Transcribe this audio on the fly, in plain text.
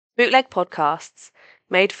Bootleg podcasts,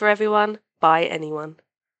 made for everyone, by anyone.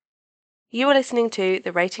 You are listening to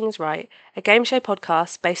The Rating is Right, a game show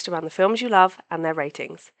podcast based around the films you love and their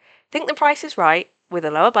ratings. Think the price is right, with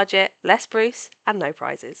a lower budget, less Bruce, and no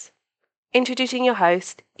prizes. Introducing your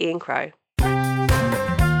host, Ian Crowe.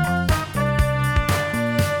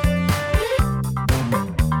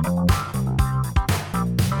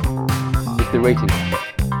 It's the rating.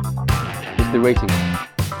 It's the rating.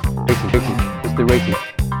 Rating. It's the rating.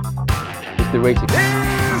 It's the rating.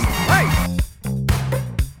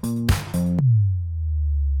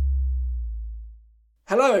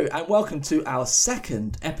 Hello and welcome to our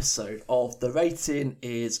second episode of The Rating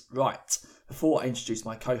is Right. Before I introduce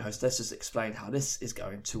my co-host, let's just explain how this is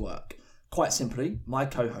going to work. Quite simply, my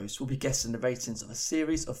co-host will be guessing the ratings of a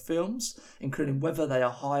series of films, including whether they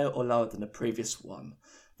are higher or lower than the previous one.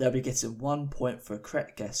 They'll be getting 1 point for a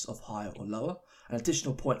correct guess of higher or lower, an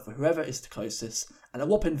additional point for whoever is the closest, and a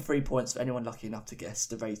whopping 3 points for anyone lucky enough to guess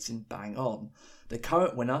the rating bang on. The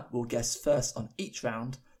current winner will guess first on each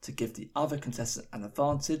round to give the other contestant an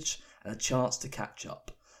advantage and a chance to catch up.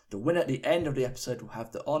 The winner at the end of the episode will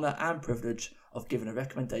have the honour and privilege of giving a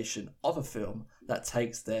recommendation of a film that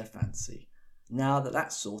takes their fancy. Now that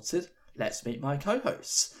that's sorted, let's meet my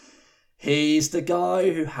co-hosts. He's the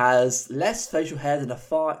guy who has less facial hair than he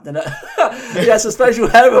has a facial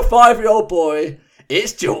hair of a 5-year-old boy.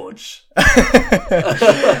 It's George.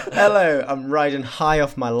 Hello, I'm riding high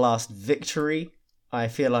off my last victory. I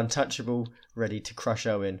feel untouchable, ready to crush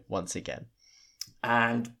Owen once again.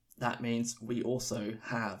 And that means we also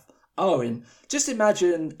have Owen. Just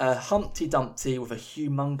imagine a Humpty Dumpty with a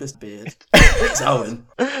humongous beard. It's Owen.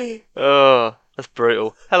 Oh, that's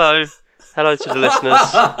brutal. Hello to the listeners.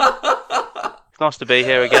 It's nice to be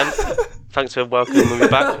here again. Thanks for welcoming me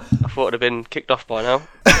back. I thought it'd have been kicked off by now.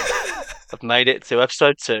 I've made it to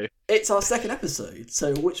episode 2. It's our second episode,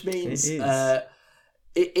 so which means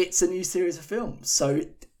it's a new series of films. So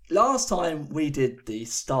last time we did the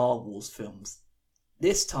Star Wars films.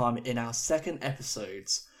 This time in our second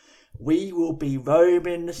episodes, we will be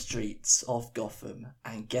roaming the streets of Gotham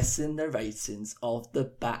and guessing the ratings of the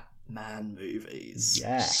Batman movies.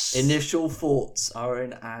 Yes. Initial thoughts,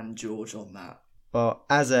 Owen and George, on that? Well,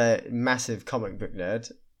 as a massive comic book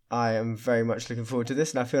nerd, I am very much looking forward to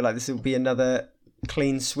this, and I feel like this will be another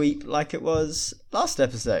clean sweep like it was last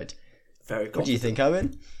episode. Very confident. What do you think,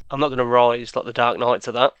 Owen? I'm not going to rise like the Dark Knight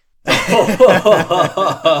to that.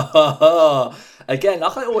 Again,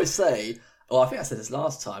 like I always say, I think I said this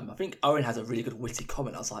last time, I think Owen has a really good witty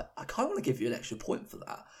comment. I was like, I kind of want to give you an extra point for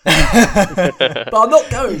that. But I'm not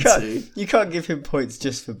going to. You can't give him points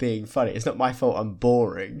just for being funny. It's not my fault I'm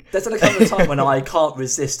boring. There's only a couple of times when I can't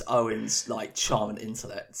resist Owen's charm and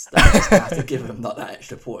intellect. That I just have to give him that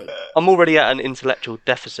extra point. I'm already at an intellectual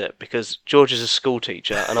deficit because George is a school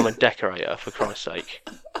teacher and I'm a decorator, for Christ's sake.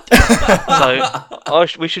 So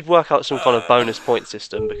we should work out some kind of bonus point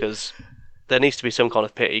system because there needs to be some kind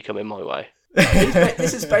of pity coming my way.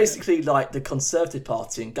 This is basically like the Conservative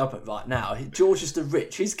Party in government right now. George is the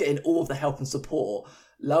rich. He's getting all of the help and support.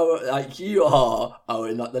 Lower, like you are,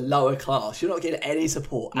 Owen, like the lower class. You're not getting any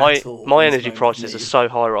support at all. My energy prices are so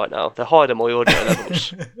high right now. They're higher than my audio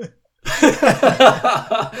levels.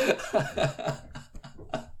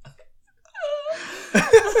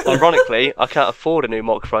 Ironically, I can't afford a new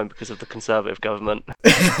microphone because of the Conservative government.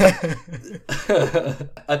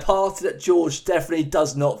 A party that George definitely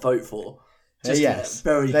does not vote for. Yes,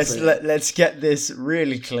 very clear. Let's get this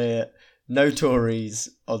really clear. No Tories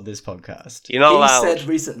on this podcast. You're not allowed. He said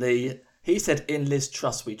recently, in Liz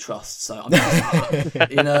Truss we trust. So I'm just,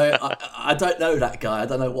 I don't know that guy. I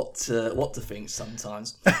don't know what to think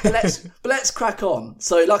sometimes. But let's crack on.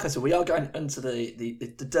 So, like I said, we are going into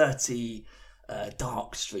the dirty,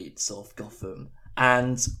 dark streets of Gotham,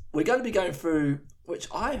 and we're going to be going through which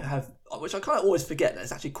I kind of always forget.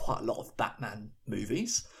 There's actually quite a lot of Batman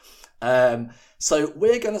movies. So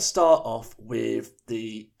we're going to start off with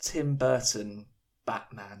the Tim Burton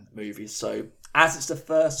Batman movie. So as it's the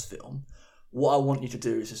first film, what I want you to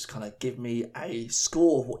do is just kind of give me a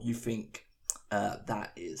score of what you think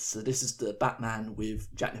that is. So this is the Batman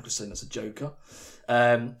with Jack Nicholson as a Joker.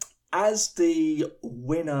 As the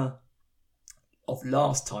winner of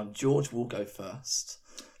last time, George will go first.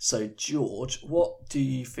 So George, what do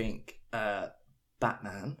you think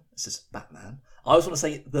Batman, this is Batman, I always want to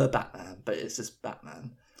say the Batman, but it's just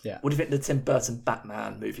Batman. Yeah. What do you think the Tim Burton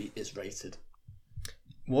Batman movie is rated?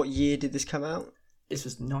 What year did this come out? This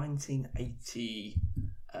was 1989,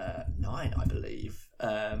 I believe.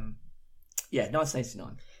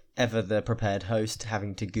 1989. Ever the prepared host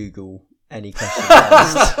having to Google any questions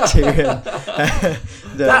asked to him.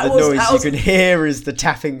 The noise you can hear is the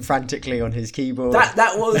tapping frantically on his keyboard.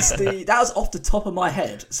 That was off the top of my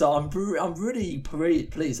head. So I'm really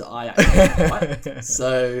pleased that I actually right?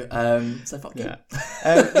 So fuck you.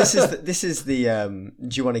 This is the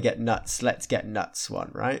do you want to get nuts? Let's get nuts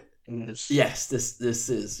one, right? Yes, this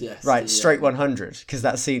is yes. Right, straight 100 because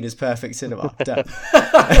that scene is perfect cinema. Done.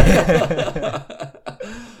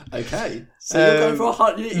 Okay, so you're going for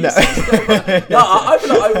 100. No, I feel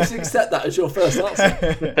like I would accept that as your first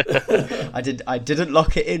answer. I didn't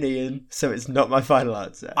lock it in, Ian, so it's not my final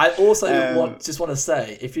answer. I also want to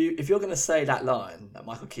say if you're going to say that line that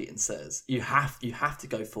Michael Keaton says, you have to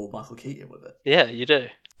go full Michael Keaton with it. Yeah, you do.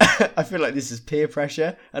 I feel like this is peer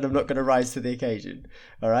pressure, and I'm not going to rise to the occasion.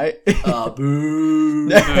 All right? Boo!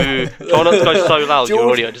 Try not to go so loud your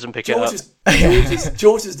audio doesn't pick it up.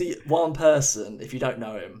 George is the one person, if you don't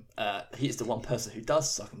know him, he is the one person who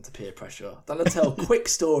does succumb to peer pressure. I'm going to tell a quick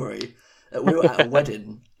story. We were at a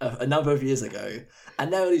wedding a number of years ago,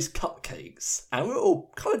 and there were these cupcakes, and we were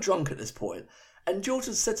all kind of drunk at this point, and George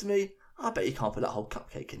has said to me, I bet you can't put that whole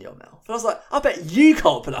cupcake in your mouth. And I was like, I bet you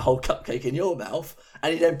can't put that whole cupcake in your mouth.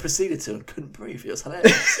 And he then proceeded to and couldn't breathe. It was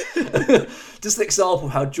hilarious. Just an example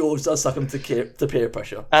of how George does succumb to peer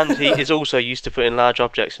pressure. And he is also used to putting large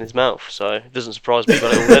objects in his mouth, so it doesn't surprise me he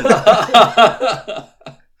got it all in.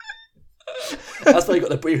 That's where he got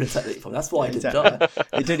the breathing technique from. That's why he didn't die.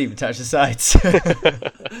 He didn't even touch the sides.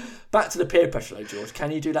 Back to the peer pressure though, George.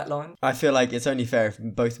 Can you do that line? I feel like it's only fair if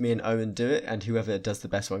both me and Owen do it, and whoever does the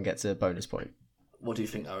best one gets a bonus point. What do you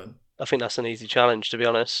think, Owen? I think that's an easy challenge, to be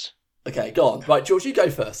honest. Okay, go on. Right, George, you go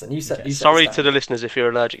first. And you said. Okay. Sorry to the listeners if you're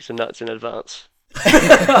allergic to nuts in advance.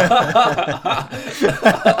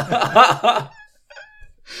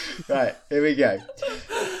 Right, here we go.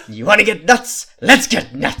 You want to get nuts? Let's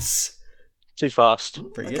get nuts. Too fast.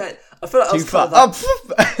 Pretty okay, good. I feel like I was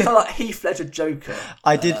kind of like Heath Ledger Joker.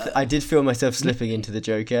 I did feel myself slipping into the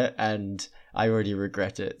Joker, and I already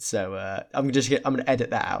regret it. So I'm gonna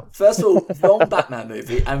edit that out. First of all, wrong Batman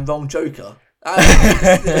movie and wrong Joker. He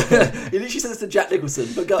literally says to Jack Nicholson,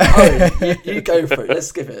 but you go for it.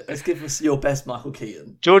 Let's give it. Let's give us your best Michael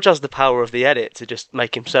Keaton. George has the power of the edit to just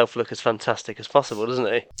make himself look as fantastic as possible, doesn't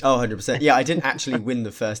he? Oh, 100%. Yeah, I didn't actually win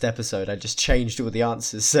the first episode. I just changed all the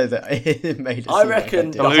answers so that it made it I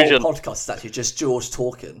reckon like the whole podcast is actually just George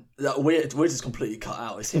talking. We're just completely cut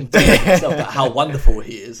out. It's him telling himself about how wonderful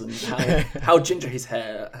he is and how ginger his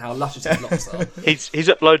hair and how luscious his locks are. He's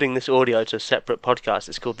uploading this audio to a separate podcast.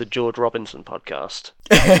 It's called the George Robinson podcast.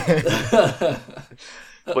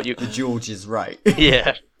 The George is right.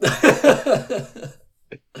 Yeah.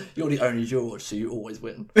 You're the only George, so you always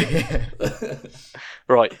win.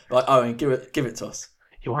 Right, Owen, give it to us.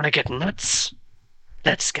 You want to get nuts?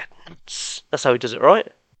 Let's get nuts. That's how he does it,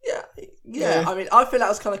 right? Yeah. I mean, I feel that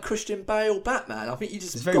was kind of Christian Bale Batman. I think you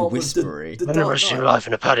just it's very whispery. The I've never seen life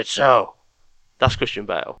in a padded cell. That's Christian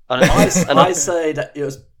Bale. I say that it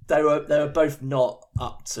was. They were both not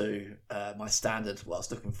up to my standard. What I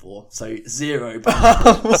was looking for. So 0.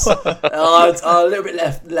 I'm a little bit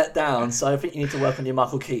let down. So I think you need to work on your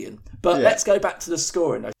Michael Keaton. But let's go back to the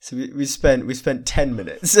scoring. So we spent 10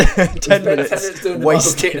 minutes. 10 minutes doing the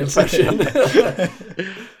Michael Keaton impression.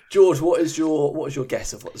 George, what is your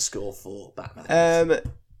guess of what the score for Batman is?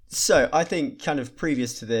 So I think kind of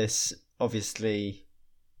previous to this, obviously,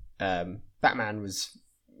 Batman was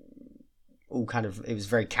all kind of, it was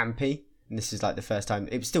very campy, and this is like the first time.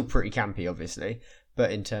 It was still pretty campy, obviously,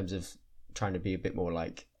 but in terms of trying to be a bit more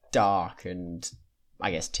like dark and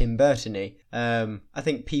I guess Tim Burton-y. I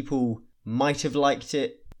think people might have liked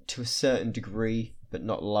it to a certain degree, but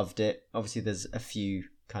not loved it. Obviously, there's a few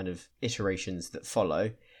kind of iterations that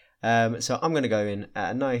follow. So I'm going to go in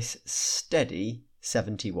at a nice steady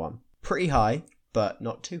 71. Pretty high, but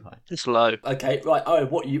not too high. It's low. Okay, right. Oh,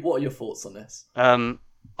 what are your thoughts on this?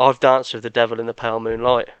 I've danced with the devil in the pale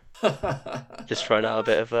moonlight. Just throwing out a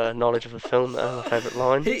bit of knowledge of the film. My favourite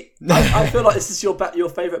line. I feel like this is your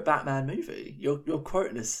favourite Batman movie. You're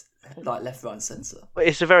quoting this like left, right, and centre.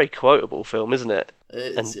 It's a very quotable film, isn't it?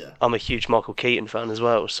 It is, yeah. I'm a huge Michael Keaton fan as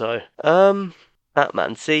well. So,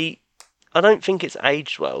 Batman. See, I don't think it's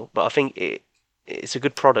aged well, but I think it's a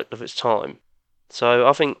good product of its time. So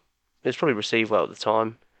I think it's probably received well at the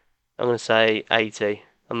time. I'm going to say 80.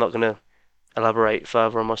 I'm not going to elaborate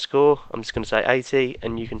further on my score. I'm just going to say 80,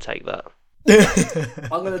 and you can take that.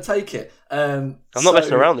 I'm going to take it. I'm not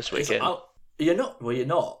messing around this weekend. You're not. Well, you're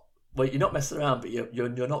not. Well, you're not messing around, but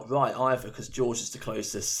you're not right either, because George is the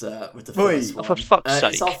closest with the first one. For fuck's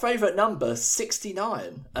sake. It's our favourite number,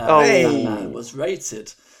 69. Hey. Batman was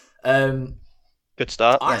rated. Good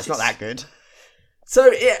start. Yeah, it's not that good. So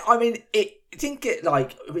I mean, it didn't get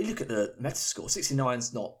like. If we look at the Metascore,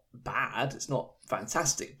 69's not bad. It's not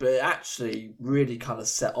fantastic, but it actually really kind of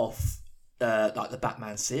set off like the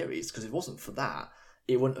Batman series, because if it wasn't for that,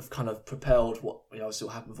 it wouldn't have kind of propelled what still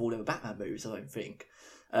happened with all the other Batman movies, I don't think.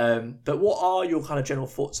 But what are your kind of general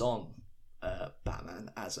thoughts on Batman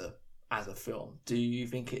as a film? Do you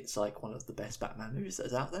think it's like one of the best Batman movies that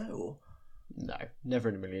is out there, or? No, never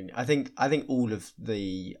in a million. I think all of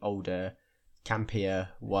the older, campier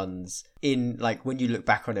ones, in like when you look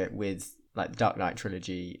back on it with like the Dark Knight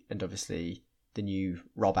trilogy and obviously the new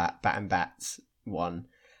Bat and Bats one,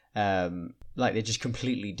 like they're just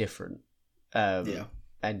completely different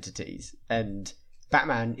entities. And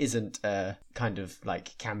Batman isn't a kind of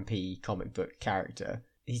like campy comic book character.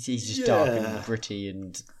 He's just dark and gritty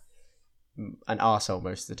and an arsehole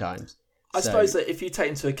most of the times. I suppose that if you take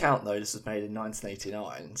into account, though, this was made in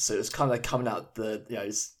 1989, so it was kind of like coming out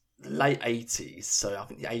it's the late 80s, so I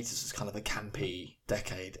think the 80s was kind of a campy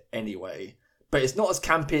decade anyway. But it's not as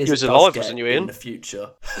campy as you was it alive, does wasn't get you, Ian? in the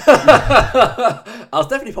future. I was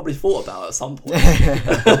definitely probably thought about it at some point,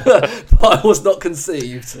 but I was not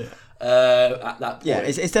conceived at that point. Yeah,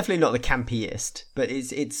 it's definitely not the campiest, but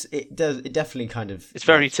it definitely kind of. It's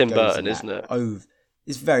very Tim Burton, isn't it?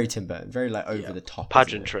 It's very Tim Burton, very like over the top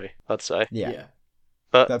pageantry, I'd say. Yeah.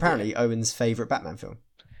 But apparently Owen's favourite Batman film.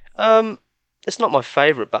 It's not my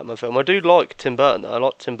favourite Batman film. I do like Tim Burton, though. I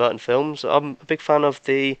like Tim Burton films. I'm a big fan of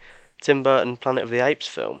the Tim Burton Planet of the Apes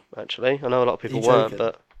film, actually. I know a lot of people weren't,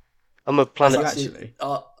 but I'm a Planet... Actually,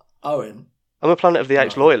 Owen? I'm a Planet of the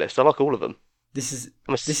Apes loyalist. I like all of them. This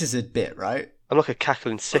is a bit, right? I'm like a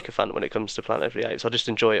cackling sycophant when it comes to Planet of the Apes. I just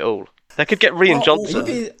enjoy it all. They could get Rian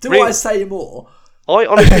Johnson. I say more? I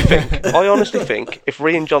honestly think if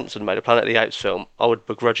Rian Johnson made a Planet of the Apes film, I would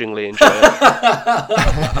begrudgingly enjoy it.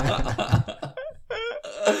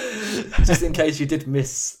 Just in case you did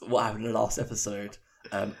miss what happened in the last episode,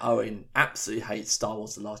 Owen absolutely hates Star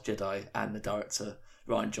Wars The Last Jedi and the director,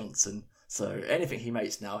 Rian Johnson. So anything he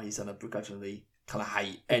makes now, he's going to begrudgingly kind of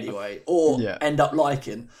hate anyway, or end up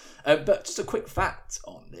liking. But just a quick fact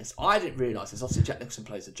on this, I didn't realise this. Obviously, Jack Nicholson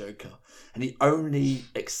plays the Joker, and he only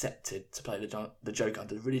accepted to play the Joker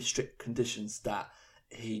under really strict conditions that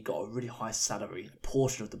he got a really high salary, a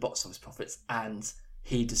portion of the box office profits, and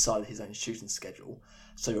he decided his own shooting schedule.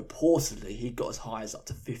 So reportedly, he got as high as up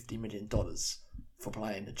to $50 million for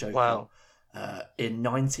playing the Joker. Wow. In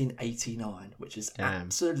 1989, which is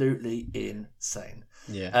absolutely insane.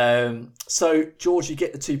 Yeah. So, George, you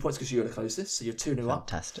get the 2 points because you're the closest, so you're 2-0 up.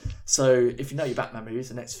 Fantastic. So, if you know your Batman movies,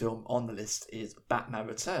 the next film on the list is Batman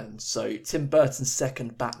Returns. So, Tim Burton's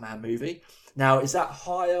second Batman movie. Now, is that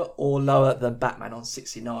higher or lower than Batman on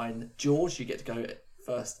 69? George, you get to go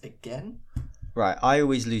first again. Right, I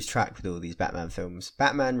always lose track with all these Batman films.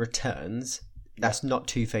 Batman Returns... That's not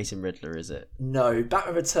Two-Face and Riddler, is it? No,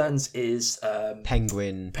 Batman Returns is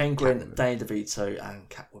Penguin, Danny DeVito, and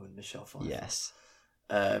Catwoman Michelle Pfeiffer. Yes.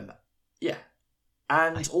 Yeah.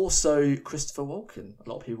 And also Christopher Walken. A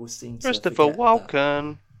lot of people seem to Christopher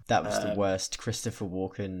Walken. That was the worst Christopher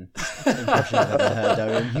Walken impression I've ever heard,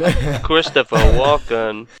 Owen. Christopher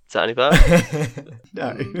Walken. Is that any better?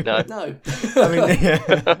 No. No. I mean,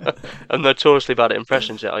 yeah. I'm notoriously bad at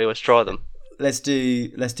impressions, yet I always try them. Let's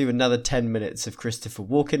do another 10 minutes of Christopher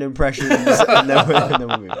Walken impressions, and then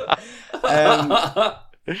we'll move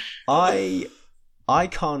on. I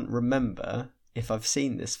can't remember if I've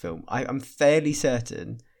seen this film. I'm fairly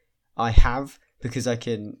certain I have, because I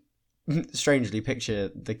can strangely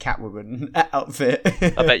picture the Catwoman outfit.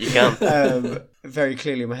 I bet you can. Very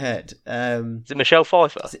clearly in my head. Is it Michelle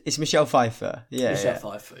Pfeiffer? It's Michelle Pfeiffer. Yeah, Michelle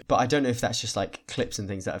Pfeiffer. But I don't know if that's just like clips and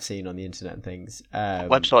things that I've seen on the internet and things.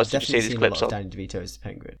 Websites did you see these clips on? on? Danny DeVito as the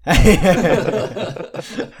Penguin.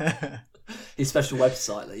 His special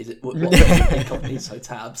website that he what incognito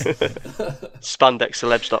tabs.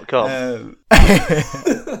 Spandexcelebs.com.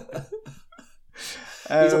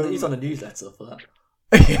 He's on a newsletter for that.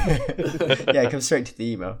 Yeah, it comes straight to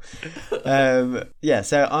the email.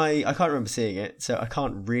 So I can't remember seeing it, so I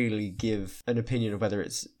can't really give an opinion of whether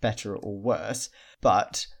it's better or worse,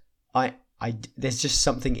 but I there's just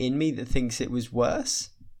something in me that thinks it was worse,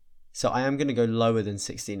 so I am going to go lower than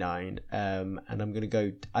 69, and I'm going to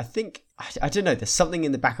go, I think, I don't know, there's something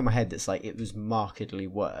in the back of my head that's like it was markedly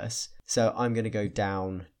worse, so I'm going to go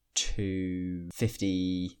down to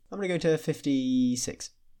 50. I'm going to go to 56.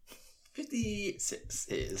 56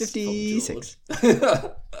 is 56.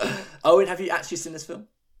 Owen, have you actually seen this film?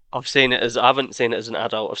 I haven't seen it as an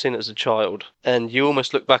adult. I've seen it as a child, and you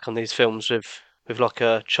almost look back on these films with like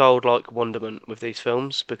a childlike wonderment with these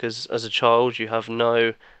films, because as a child you have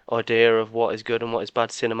no idea of what is good and what is bad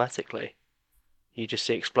cinematically. you just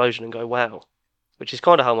see explosion and go, wow. Which is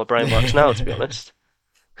kind of how my brain works now, to be honest.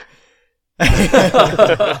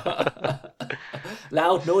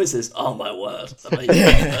 Loud noises. Oh my word!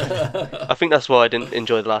 I think that's why I didn't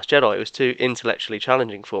enjoy The Last Jedi. It was too intellectually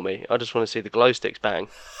challenging for me. I just want to see the glow sticks bang.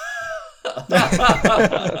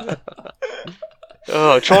 Oh,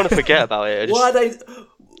 I'm trying to forget about it. Why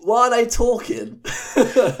are they talking?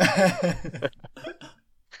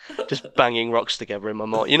 Just banging rocks together in my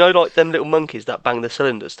mind. You know, like them little monkeys that bang the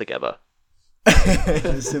cylinders together.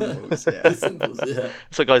 The symbols, yeah. Symbols, yeah.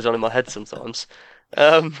 That's what goes on in my head sometimes.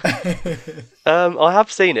 I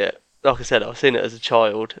have seen it. Like I said, I've seen it as a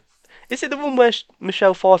child. Is it the one where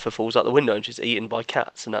Michelle Pfeiffer falls out the window and she's eaten by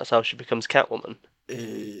cats, and that's how she becomes Catwoman?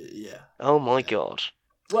 Yeah. Oh my god.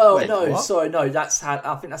 Well, Wait, no, what? sorry, no. I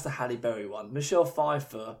think that's the Halle Berry one. Michelle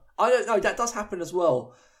Pfeiffer. I don't know. That does happen as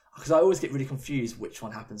well, because I always get really confused which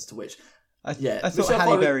one happens to which. I Yeah, thought Michelle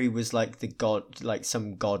Halle Pfeiffer- Berry was like the god, like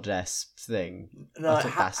some goddess thing. No, I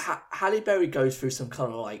thought that's- Halle Berry goes through some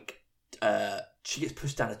kind of like she gets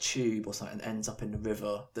pushed down a tube or something and ends up in the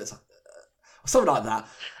river. There's like, something like that.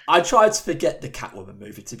 I tried to forget the Catwoman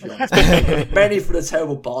movie, to be honest, mainly for the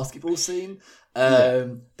terrible basketball scene.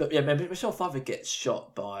 But yeah, maybe Michelle Pfeiffer gets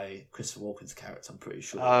shot by Christopher Walken's character. I'm pretty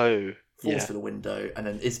sure. Oh, Falls yeah. through the window and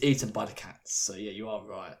then is eaten by the cats. So yeah, you are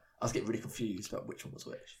right. I was getting really confused about which one was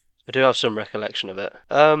which. I do have some recollection of it.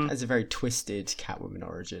 Has a very twisted Catwoman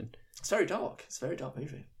origin. It's very dark. It's a very dark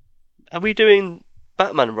movie. Are we doing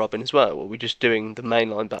Batman and Robin as well, or are we just doing the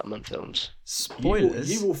mainline Batman films?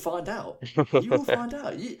 Spoilers. You will find out. You will find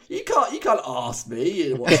out. You can't ask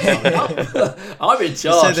me what's coming up. I'm in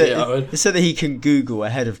charge here, Owen. So that he can Google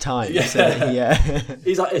ahead of time. Yeah. So that he,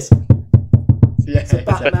 He's like, it's yeah,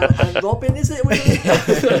 Batman and Robin, is it?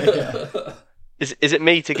 Is it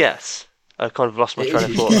me to guess? I kind of lost my train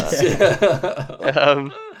of thought there.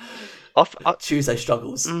 Tuesday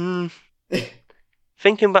struggles.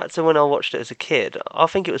 Thinking back to when I watched it as a kid, I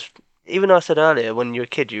think it was, even though I said earlier, when you're a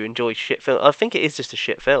kid you enjoy shit film, I think it is just a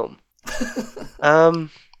shit film.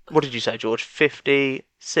 What did you say, George?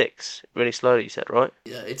 56? Really slowly, you said, right?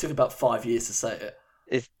 Yeah, it took about 5 years to say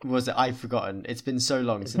it. was it? I've forgotten. It's been so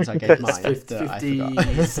long since I gave mine that I forgot.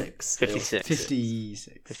 56. 56. 56.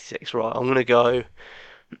 56, right. I'm gonna go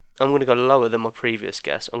lower than my previous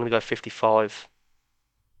guess. I'm gonna go 55.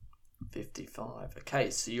 55. Okay,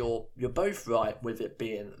 so you're both right with it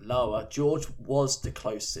being lower. George was the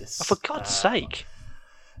closest. Oh, for God's sake.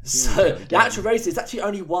 So the actual rating is actually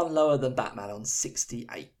only one lower than Batman on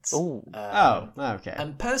 68. Ooh. Okay.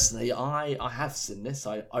 And personally, I have seen this.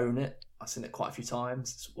 I own it. I've seen it quite a few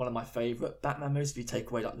times. It's one of my favourite Batman movies if you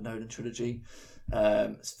take away like the Nolan trilogy.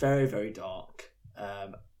 It's very, very dark.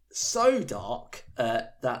 So dark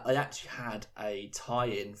that they actually had a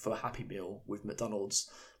tie-in for a Happy Meal with McDonald's,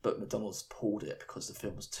 but McDonald's pulled it because the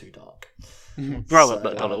film was too dark. Bro at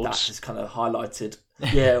McDonald's. That just kind of highlighted.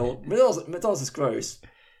 Yeah, well, McDonald's is gross.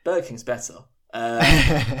 Burger King's better.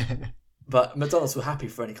 But McDonald's were happy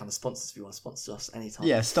for any kind of sponsors if you want to sponsor us anytime.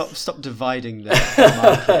 Yeah, stop dividing the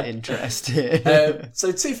market interest here.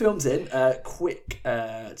 So 2 films in, quick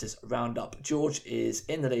just round up. George is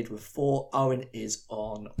in the lead with 4, Owen is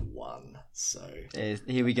on 1. So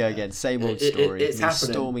Here we go again, same old story. it's Me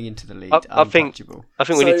happening. storming into the lead. I think untouchable.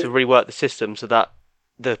 we need to rework the system so that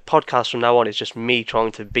the podcast from now on is just me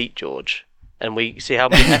trying to beat George, and we see how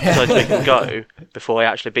many episodes we can go before I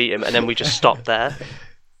actually beat him, and then we just stop there.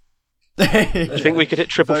 Do you think we could hit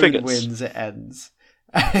triple Bone figures? wins, it ends.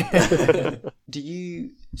 Do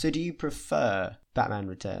you prefer Batman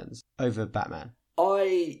Returns over Batman?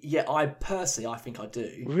 I personally think I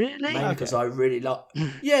do. Really? Mainly because I really like.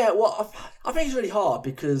 Yeah, well, I think it's really hard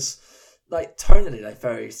because, like, tonally they're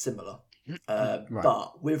very similar.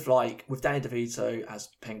 But with Danny DeVito as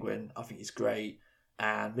Penguin, I think he's great,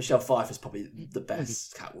 and Michelle Pfeiffer is probably the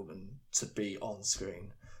best Catwoman to be on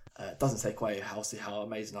screen. Doesn't take away how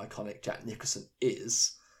amazing, iconic Jack Nicholson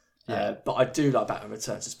is. But I do like Batman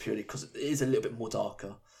Returns just purely because it is a little bit more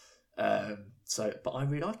darker. But I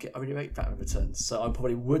really like it. I really rate Batman Returns. So I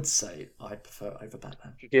probably would say I prefer it over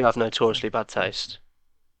Batman. You do have notoriously bad taste.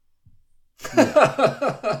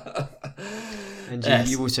 And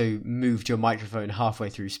Yes. you also moved your microphone halfway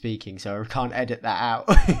through speaking, so I can't edit that out.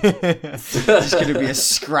 It's just going to be a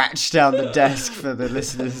scratch down the desk for the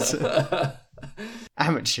listeners.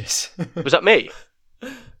 Amateurs. Was that me?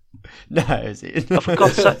 No, is it? Oh, for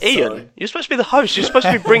God's sake, Ian, Sorry. you're supposed to be the host. You're supposed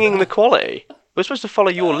to be bringing the quality. We're supposed to follow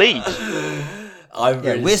your lead. I'm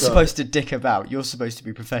Yeah, really we're sorry. supposed to dick about. You're supposed to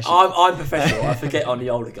be professional. I'm professional. I forget I'm the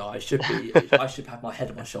older guy. I should have my head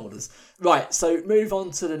on my shoulders. Right, so move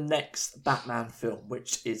on to the next Batman film,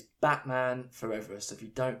 which is Batman Forever. So if you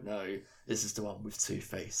don't know, this is the one with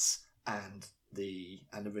Two-Face and the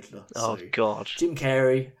Riddler. Oh, So God. Jim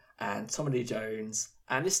Carrey and Tommy Lee Jones,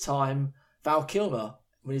 and this time Val Kilmer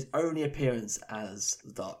with his only appearance as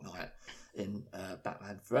the Dark Knight in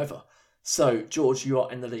Batman Forever. So, George, you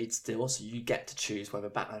are in the lead still, so you get to choose whether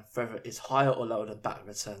Batman Forever is higher or lower than Batman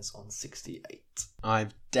Returns on 68.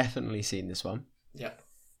 I've definitely seen this one. Yeah.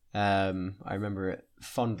 I remember it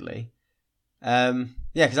fondly. Yeah,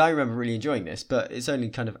 because I remember really enjoying this, but it's only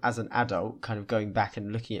kind of as an adult, kind of going back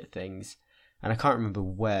and looking at things, and I can't remember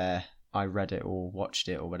where I read it or watched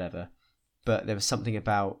it or whatever, but there was something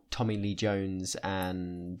about Tommy Lee Jones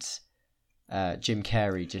and Jim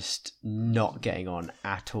Carrey just not getting on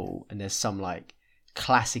at all, and there's some like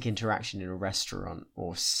classic interaction in a restaurant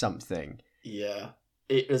or something. Yeah.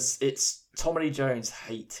 It's Tommy Lee Jones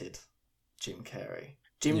hated Jim Carrey.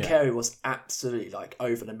 Jim Carrey was absolutely like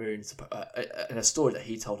over the moon in a story that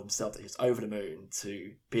he told himself that he was over the moon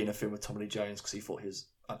to be in a film with Tommy Lee Jones because he thought he was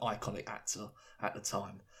an iconic actor at the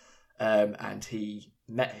time. And he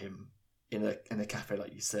met him in a cafe,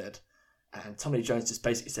 like you said. And Tommy Lee Jones just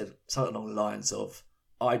basically said something along the lines of,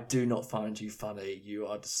 "I do not find you funny. You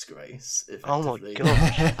are a disgrace." Oh my effectively.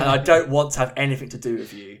 God. And I don't want to have anything to do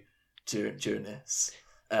with you during this.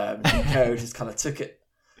 Jim Carrey just kind of took it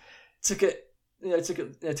on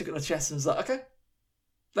the chest and was like, "Okay,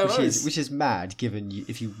 no worries." Which is mad, given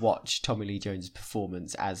if you watch Tommy Lee Jones'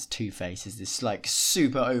 performance as Two-Face, is this like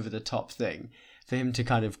super over the top thing. For him to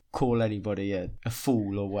kind of call anybody a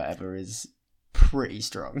fool or whatever is pretty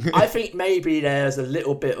strong. I think maybe there's a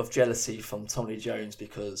little bit of jealousy from Tommy Lee Jones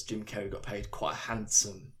because Jim Carrey got paid quite a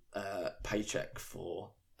handsome paycheck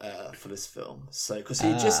for this film. So because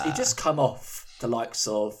he just come off the likes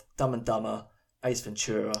of Dumb and Dumber, Ace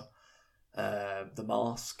Ventura, The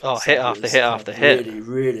Mask. Oh, So hit it after was hit after hit. Really,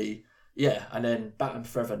 really, yeah. And then Batman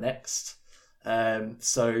Forever next.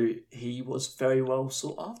 So he was very well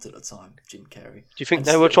sought after at the time, Jim Carrey. Do you think And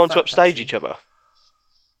they were still trying to fact upstage actually- each other?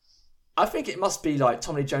 I think it must be like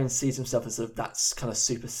Tommy Lee Jones sees himself as that kind of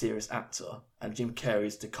super serious actor, and Jim Carrey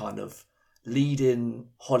is the kind of leading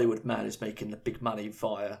Hollywood man who's making the big money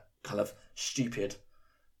via kind of stupid,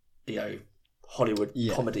 Hollywood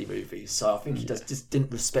comedy movies. So I think he just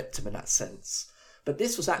didn't respect him in that sense. But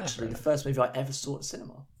this was actually the first movie I ever saw at the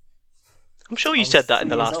cinema. I'm sure you was said that in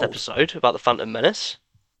the 3 years last old. episode about the Phantom Menace.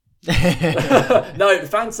 No, The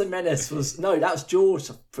Phantom Menace that was George.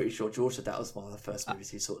 I'm pretty sure George said that was one of the first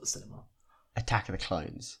movies he saw at the cinema. Attack of the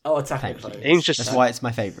Clones. Oh, Attack Thank of the you. Clones. Ian's just That's why it's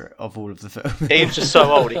my favourite of all of the films. Ian's just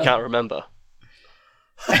so old he can't remember.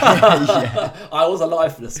 I was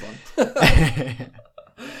alive for this one.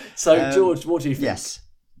 So, George, what do you think? Yes.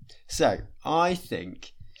 So I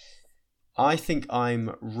think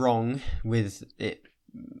I'm wrong with it.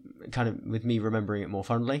 Kind of with me remembering it more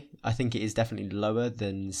fondly. I think it is definitely lower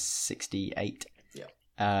than 68. Yeah.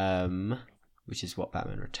 Which is what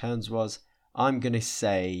Batman Returns was. I'm going to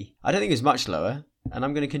say I don't think it's much lower, and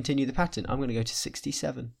I'm going to continue the pattern. I'm going to go to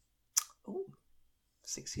 67. Ooh,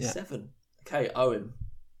 67. Okay, Owen.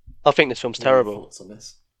 I think this film's What are your terrible. thoughts on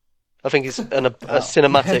this? I think it's a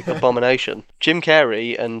cinematic abomination. Jim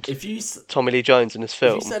Carrey and If you Tommy Lee Jones in this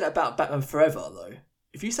film. If you said that about Batman Forever, though,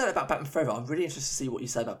 I'm really interested to see what you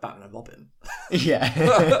say about Batman and Robin.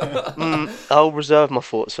 Yeah. I'll reserve my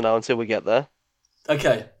thoughts for now until we get there.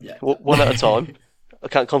 Okay, yeah. One at a time. I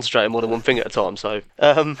can't concentrate on more than one thing at a time, so...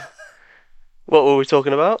 what were we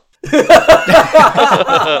talking about?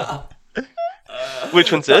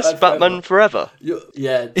 Which one's this? Batman Forever. Yeah.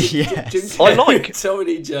 Yes. Jim I Carrey, like- Tommy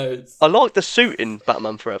Lee Jones. I like the suit in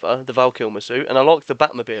Batman Forever, the Val Kilmer suit, and I like the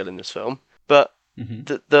Batmobile in this film, but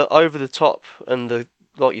the over-the-top and the,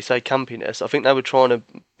 like you say, campiness, I think they were trying to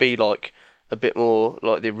be like a bit more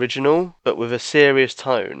like the original, but with a serious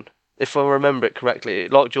tone. If I remember it correctly,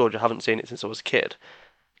 like George, I haven't seen it since I was a kid.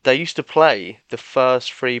 They used to play the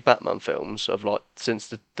first 3 Batman films of like since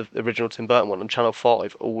the original Tim Burton one on Channel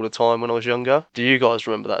 5 all the time when I was younger. Do you guys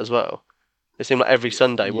remember that as well? It seemed like every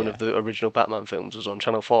Sunday one of the original Batman films was on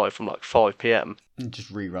Channel 5 from like 5 p.m.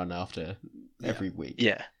 Just rerun after every week.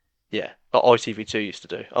 Yeah. Like ITV2 used to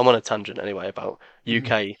do. I'm on a tangent anyway about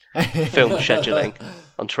UK film scheduling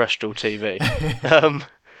on terrestrial TV.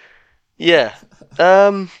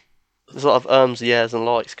 There's a lot of yeahs and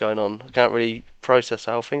likes going on. I can't really process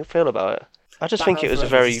how I feel about it. I just think it was a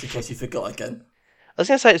Batman very... Forever, just in case you forgot again. I was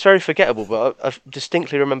going to say it's very forgettable, but I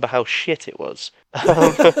distinctly remember how shit it was.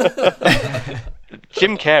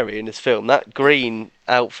 Jim Carrey in this film, that green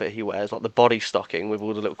outfit he wears, like the body stocking with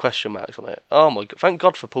all the little question marks on it. Oh my god! Thank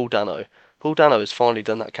God for Paul Dano. Paul Dano has finally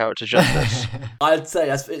done that character justice. I'd say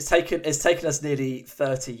it's taken us nearly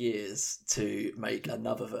 30 years to make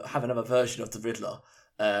have another version of the Riddler,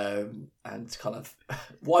 and kind of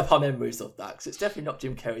wipe our memories of that, because it's definitely not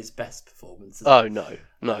Jim Carrey's best performance. Oh no,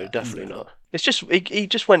 definitely not. It's just he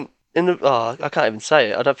just went in the. Oh, I can't even say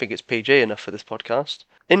it. I don't think it's PG enough for this podcast.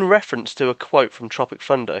 In reference to a quote from Tropic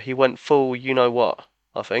Thunder, he went full. You know what?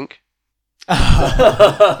 I think.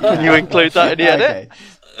 Can you include that in the edit?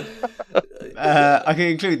 I can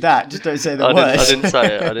include that. Just don't say the words. I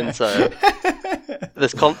didn't say it.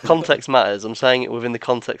 This context matters. I'm saying it within the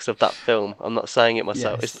context of that film. I'm not saying it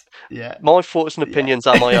myself. Yes. My thoughts and opinions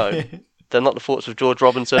are my own. They're not the thoughts of George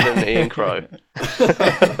Robinson and Ian Crow.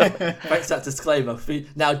 Thanks for that disclaimer.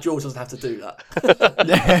 Now George doesn't have to do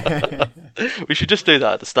that. We should just do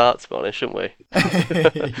that at the start, to be honest, shouldn't we?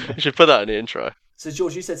 We should put that in the intro. So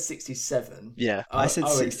George, you said 67. Yeah. I said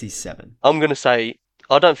 67. I'm going to say,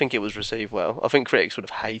 I don't think it was received well. I think critics would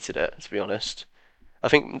have hated it, to be honest. I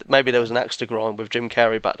think maybe there was an axe to grind with Jim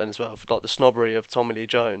Carrey back then as well, for like the snobbery of Tommy Lee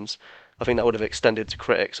Jones. I think that would have extended to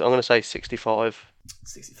critics. I'm going to say 65.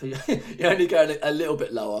 64. You're only going a little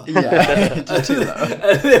bit lower. Yeah, just too low.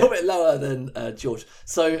 A little bit lower than George.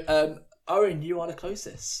 So, Owen, you are the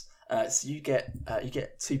closest. So you get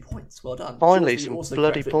 2 points. Well done. Finally, George, some also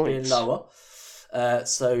bloody correct for it being points. lower.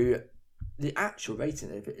 So the actual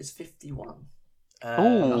rating of it is 51.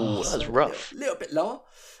 Ooh, that's rough. A little bit lower.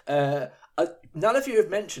 None of you have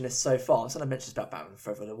mentioned this so far. Some have mentioned about Batman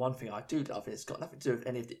Forever. The one thing I do love is it's got nothing to do with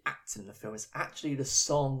any of the acting in the film. It's actually the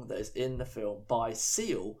song that is in the film by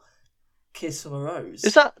Seal, "Kiss from a Rose."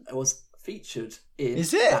 Is that? It was featured in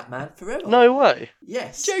Is it? Batman Forever. No way.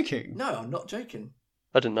 Yes. Joking? No, I'm not joking.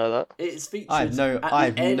 I didn't know that. It's featured. I have no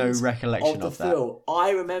recollection of the of that. film.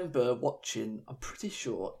 I remember watching. I'm pretty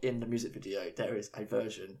sure in the music video there is a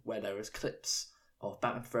version where there is clips of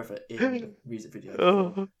Batman Forever in the music video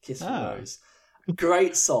for Kiss from a Rose.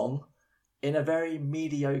 Great song in a very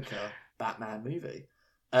mediocre Batman movie.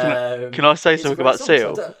 Can I say something about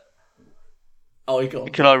Seal? Oh, you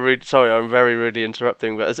got. Can I read? Sorry, I'm very rudely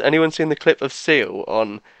interrupting, but has anyone seen the clip of Seal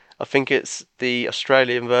on, I think it's the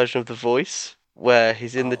Australian version of The Voice, where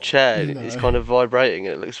he's in the chair and he's kind of vibrating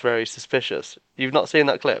and it looks very suspicious? You've not seen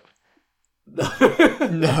that clip? No.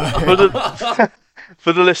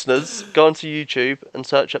 For the listeners, go onto YouTube and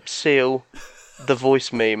search up Seal, the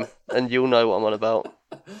voice meme, and you'll know what I'm on about.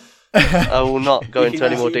 I will not go into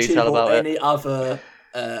any more detail about it. Any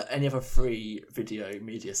other free video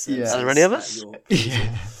media services? Are there any others?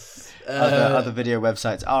 Other video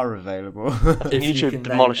websites are available. If you YouTube can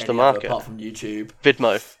demolished the name any other market. apart from YouTube.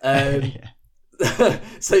 Vidmo.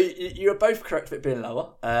 So you are both correct for it being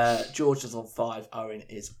lower. George is on 5. Owen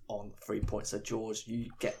is on 3 points. So George, you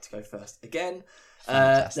get to go first again.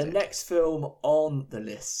 The next film on the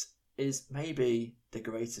list is maybe the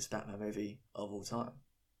greatest Batman movie of all time,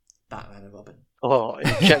 Batman and Robin. Oh,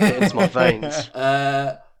 inject it into my veins.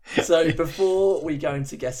 So before we go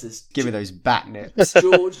into guesses, Give me those bat nips.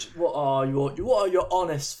 George, what are your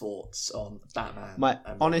honest thoughts on Batman? My and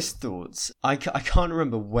Robin? honest thoughts. I can't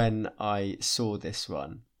remember when I saw this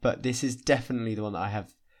one, but this is definitely the one that I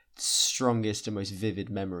have strongest and most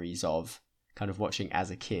vivid memories of, kind of watching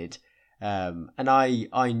as a kid. And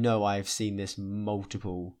I know I've seen this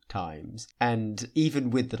multiple times, and even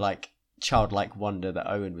with the childlike wonder that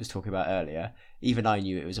Owen was talking about earlier, even I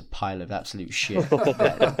knew it was a pile of absolute shit.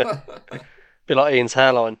 Be like Ian's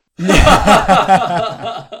hairline. He's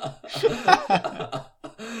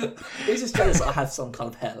just jealous that I have some kind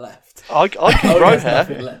of hair left. I can grow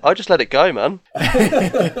hair. I just let it go, man.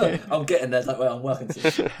 I'm getting there. Don't worry, I'm working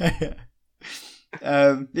to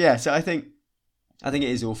it. So I think it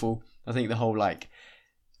is awful. I think the whole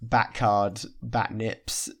bat card, bat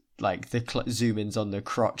nips, the zoom ins on the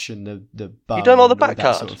crotch and the bum. You don't like the and bat all that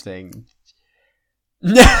card? sort of thing.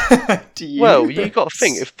 Do you? Well, you got to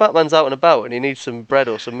think, if Batman's out and about and he needs some bread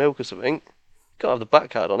or some milk or something, got to have the bat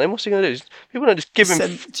card on him. What's he going to do? People don't just give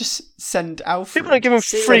him... Send Alfred. People don't give him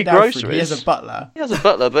free Send Alfred. groceries. He has a butler. He has a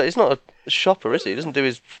butler, but he's not a shopper, is he? Does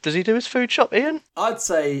he do his food shop, Ian? I'd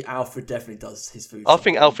say Alfred definitely does his food I shop.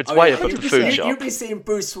 think Alfred's way up at the 100%. food shop. You'd be seeing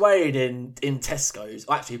Bruce Wayne in Tesco's.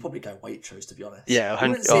 Actually, he'd probably go Waitrose, to be honest. Yeah, you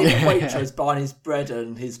wouldn't see him at Waitrose buying his bread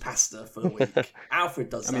and his pasta for the week. Alfred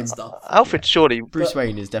does that stuff. Alfred surely... Bruce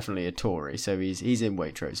Wayne is definitely a Tory, so he's in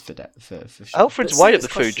Waitrose for sure. Alfred's But way up serious the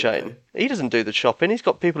food question, chain. He doesn't do the shopping. He's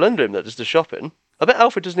got people under him that does the shopping. I bet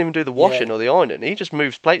Alfred doesn't even do the washing or the ironing. He just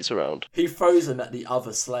moves plates around. He throws them at the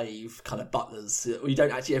other slave kind of butlers who you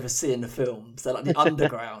don't actually ever see in the films. They're like the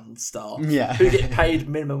underground staff who get paid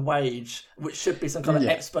minimum wage, which should be some kind of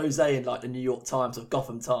expose in like the New York Times or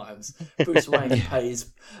Gotham Times. Bruce Wayne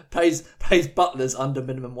pays butlers under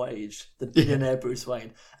minimum wage. The billionaire Bruce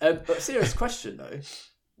Wayne. But serious question though,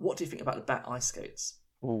 what do you think about the bat ice skates?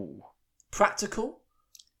 Ooh. Practical?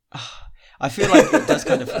 I feel like it does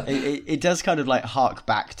it does kind of like hark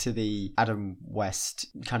back to the Adam West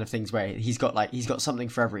kind of things where he's got something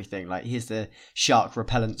for everything. Like here's the shark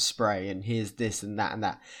repellent spray, and here's this and that and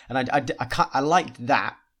that. And I liked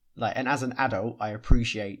that. Like, and as an adult, I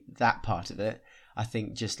appreciate that part of it. I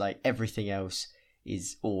think just like everything else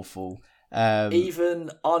is awful. Even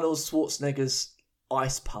Arnold Schwarzenegger's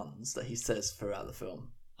ice puns that he says throughout the film.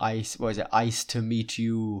 Ice, what is it? Ice to meet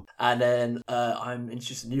you. And then I'm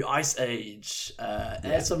introducing a new ice age.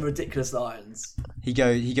 There's some ridiculous lines. He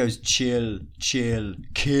goes, chill,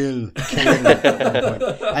 kill,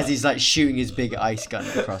 as he's like shooting his big ice gun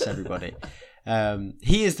across everybody.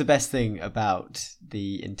 He is the best thing about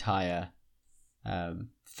the entire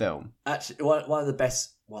film. Actually, one of the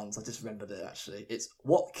best ones, I just remembered it actually. It's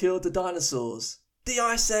what killed the dinosaurs? The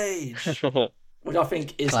Ice Age! Which I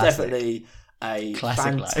think is definitely a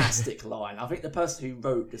fantastic line. I think the person who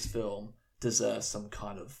wrote this film deserves some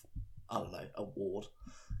kind of, I don't know, award,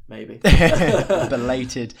 maybe.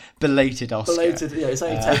 belated Oscar. Belated, yeah. It's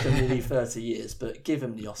only taken nearly 30 years, but give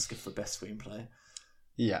him the Oscar for best screenplay.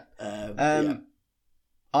 Yeah. Yeah.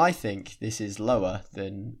 I think this is lower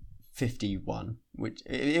than 51, which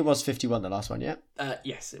it was 51 the last one, yeah?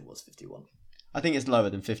 Yes, it was 51. I think it's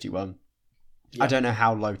lower than 51. Yeah. I don't know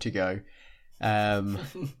how low to go.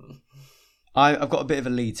 I've got a bit of a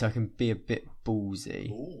lead, so I can be a bit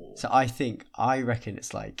ballsy. Ooh. So I reckon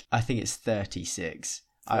it's 36.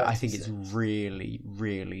 I think it's really,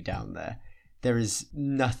 really down there. There is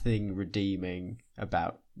nothing redeeming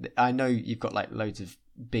about. I know you've got like loads of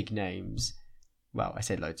big names. Well, I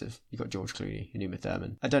say loads of. You've got George Clooney and Uma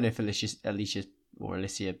Thurman. I don't know if Alicia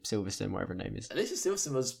Silverstone, whatever her name is. Alicia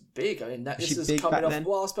Silverstone was big. I mean, this Was is she big coming back off. then?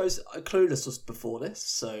 Well, I suppose Clueless was before this,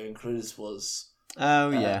 so Clueless was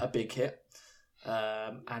a big hit.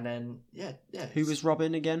 And then yeah. Who was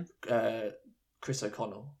Robin again? Chris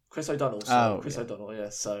O'Donnell. Chris O'Donnell. Yeah.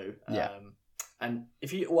 So and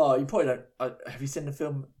if you probably don't. Have you seen the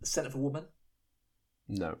film *Scent of a Woman*?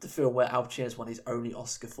 No. The film where Al Pacino's won his only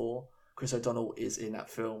Oscar for. Chris O'Donnell is in that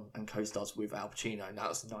film and co-stars with Al Pacino, and that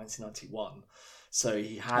was 1991. So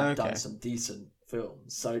he had done some decent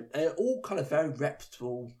films. So they're all kind of very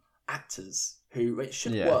reputable actors who it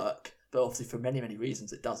should work, but obviously for many, many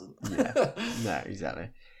reasons it doesn't. Yeah. No, exactly.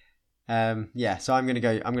 So I'm gonna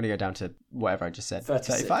go down to whatever I just said.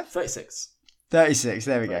 35? 36. 36,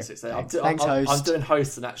 there we go. 36. Thanks, host. I'm doing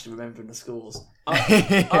host and actually remembering the scores.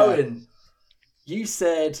 Owen, you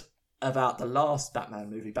said about the last Batman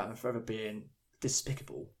movie, Batman Forever, being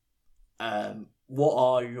despicable. What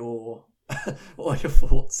are your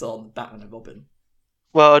thoughts on Batman and Robin?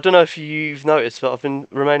 Well, I don't know if you've noticed, but I've been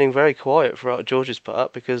remaining very quiet throughout George's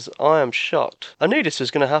part because I am shocked. I knew this was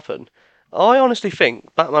going to happen. I honestly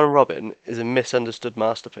think Batman and Robin is a misunderstood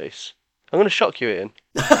masterpiece. I'm going to shock you, Ian.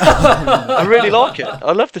 I really like it.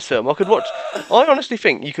 I love this film. I honestly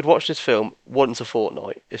think you could watch this film once a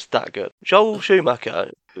fortnight. It's that good. Joel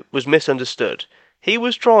Schumacher was misunderstood. He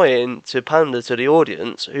was trying to pander to the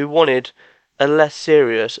audience who wanted a less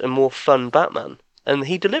serious and more fun Batman. And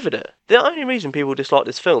he delivered it. The only reason people dislike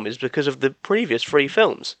this film is because of the previous 3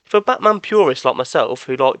 films. For Batman purists like myself,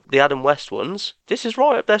 who like the Adam West ones, this is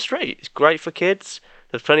right up their street. It's great for kids.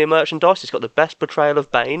 There's plenty of merchandise. It's got the best portrayal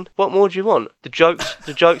of Bane. What more do you want? The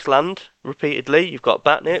jokes land repeatedly. You've got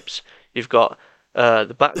Batnips. You've got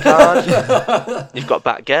the Batcard. You've got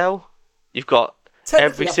Batgirl. You've got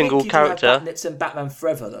every single character. Batnips in Batman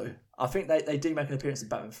Forever, though. I think they do make an appearance in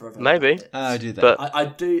Batman Forever. Maybe. Do they? But I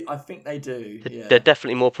think they do. They're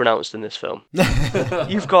definitely more pronounced in this film.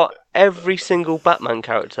 You've got every single Batman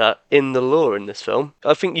character in the lore in this film.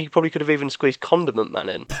 I think you probably could have even squeezed Condiment Man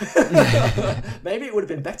in. Maybe it would have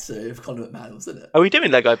been better if Condiment Man was in it. Are we doing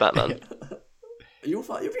Lego Batman? You'll be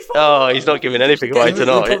fine. Oh, he's not giving anything away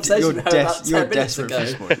tonight. You're desperate for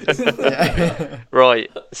spoilers. Right,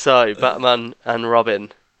 so Batman and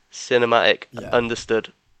Robin, cinematic,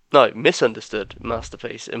 understood. No, misunderstood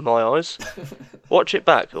masterpiece in my eyes. Watch it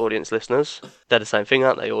back, audience listeners. They're the same thing,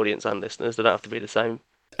 aren't they? Audience and listeners. They don't have to be the same.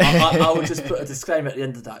 I would just put a disclaimer at the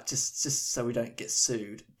end of that, just so we don't get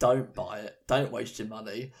sued. Don't buy it. Don't waste your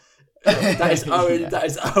money. That is Owen. That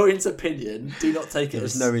is Owen's opinion. Do not take it. There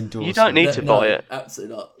was as no endorsement. You don't need to buy it.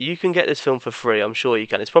 Absolutely not. You can get this film for free. I'm sure you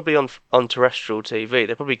can. It's probably on terrestrial TV.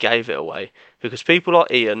 They probably gave it away because people like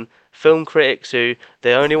Ian, film critics who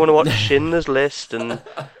they only want to watch Schindler's List and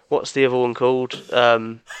what's the other one called,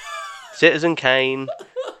 Citizen Kane.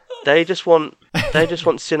 They just want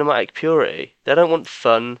cinematic purity. They don't want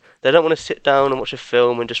fun. They don't want to sit down and watch a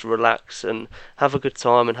film and just relax and have a good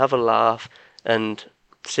time and have a laugh and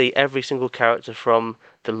see every single character from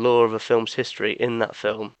the lore of a film's history in that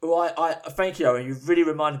film. Well, I thank you, Owen. You've really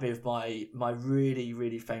reminded me of my really,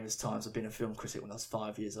 really famous times of being a film critic when I was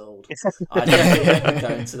 5 years old. I definitely remember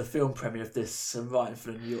going to the film premiere of this and writing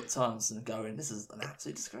for the New York Times and going, "This is an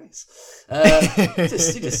absolute disgrace." You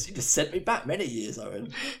just sent me back many years,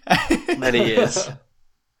 Owen. Many years.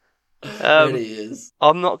 Many years.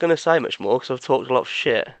 I'm not going to say much more because I've talked a lot of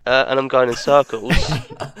shit and I'm going in circles.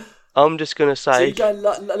 I'm just going to say... So you're going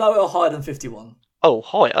lower or higher than 51? Oh,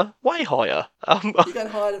 higher? Way higher. You're going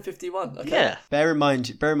higher than 51? Okay. Yeah. Bear in mind,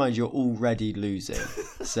 you're already losing.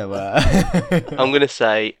 So, I'm going to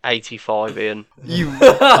say 85, Ian. are you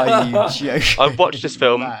joking? I watched this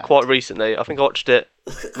film Mad. quite recently. I think I watched it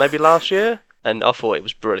maybe last year, and I thought it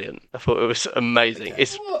was brilliant. I thought it was amazing. Okay.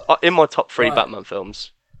 It's in my top 3 Right. Batman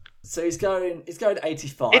films. So he's going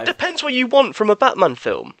 85. It depends what you want from a Batman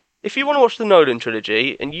film. If you want to watch the Nolan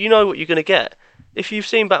trilogy and you know what you're going to get, if you've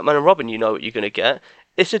seen Batman and Robin, you know what you're going to get.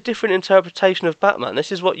 It's a different interpretation of Batman.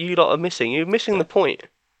 This is what you lot are missing. You're missing the point.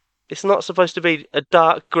 It's not supposed to be a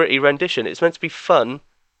dark, gritty rendition. It's meant to be fun,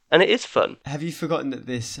 and it is fun. Have you forgotten that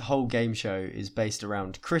this whole game show is based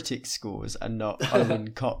around critics' scores and not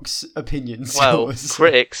Owen Cox opinion Well, scores?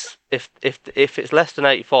 critics, if it's less than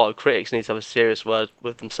 85, critics need to have a serious word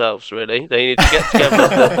with themselves, really. They need to get together with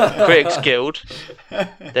the Critics Guild.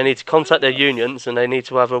 They need to contact their unions, and they need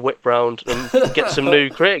to have a whip round and get some new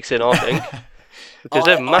critics in, I think. Because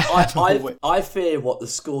they're massive. I fear what the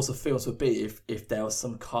scores of films would be if there was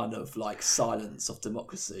some kind of like silence of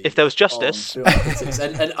democracy. If there was justice. on film critics.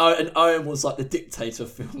 and Owen was like the dictator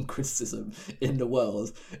of film criticism in the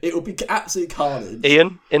world. It would be absolute carnage.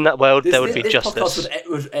 Ian, in that world, there would be this justice. podcast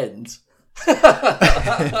would end.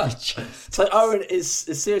 So Owen is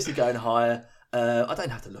seriously going higher. I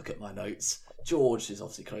don't have to look at my notes. George is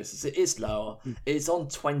obviously closest. It is lower. It's on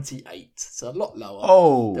 28, so a lot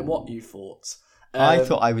lower than what you thought. I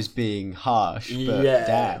thought I was being harsh, but yeah,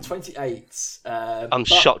 damn. 28. I'm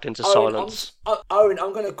shocked into silence. Owen,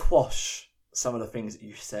 I'm going to quash some of the things that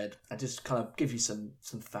you said and just kind of give you some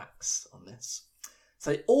facts on this.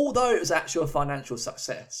 So, although it was actually a financial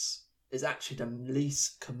success, it's actually the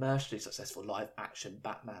least commercially successful live-action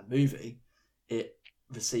Batman movie. It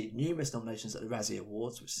received numerous nominations at the Razzie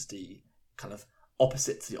Awards, which is the kind of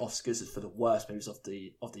opposite to the Oscars for the worst movies of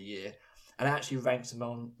the year. And actually ranks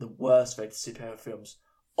among the worst rated superhero films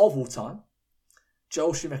of all time.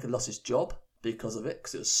 Joel Schumacher lost his job because of it,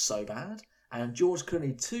 because it was so bad. And George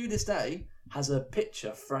Clooney, to this day, has a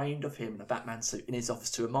picture framed of him in a Batman suit in his office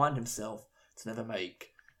to remind himself to never make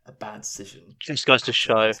a bad decision. Just goes to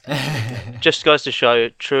show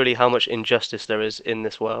truly how much injustice there is in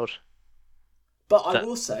this world. But I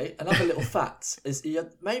will say, another little fact is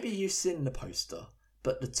maybe you've seen the poster,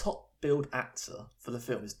 but the top billed actor for the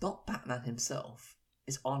film is not Batman himself.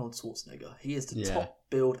 It's Arnold Schwarzenegger. He is the top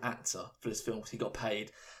billed actor for this film because he got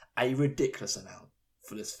paid a ridiculous amount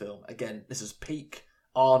for this film. Again, this was peak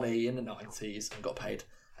Arnie in the 90s and got paid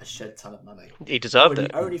a shed ton of money. He deserved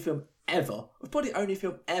it. The only film ever, probably the only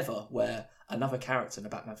film ever where another character in a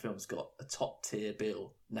Batman film has got a top tier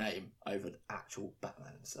bill name over the actual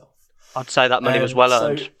Batman himself. I'd say that money was well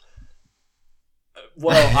earned.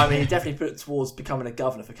 Well, I mean, he definitely put it towards becoming a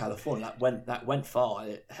governor for California. That went far.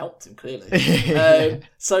 It helped him clearly.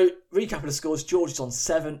 So, recap of the scores: George is on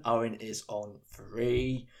 7, Owen is on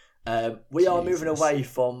 3. We are moving away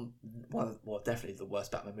from definitely the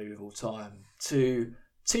worst Batman movie of all time to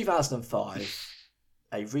 2005,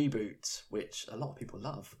 a reboot which a lot of people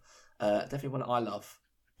love. Definitely one I love.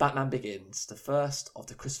 Batman Begins, the first of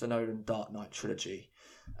the Christopher Nolan Dark Knight trilogy.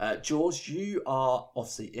 George, you are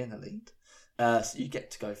obviously in the lead. So you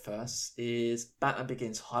get to go first. Is Batman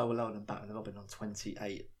Begins higher or lower than Batman and Robin on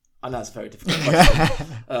 28? I know it's a very difficult question.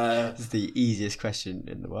 It's the easiest question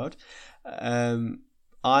in the world. I'm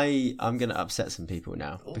going to upset some people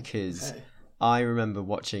now because I remember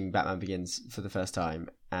watching Batman Begins for the first time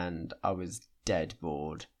and I was dead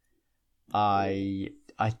bored. I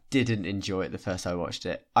didn't enjoy it the first time I watched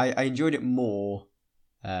it. I enjoyed it more.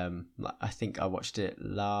 I think I watched it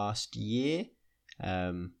last year.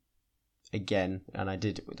 Again, and I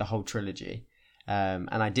did the whole trilogy, and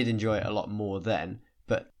I did enjoy it a lot more then.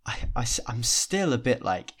 but I'm still a bit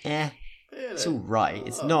like, it's all right.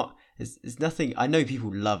 It's not. It's nothing. I know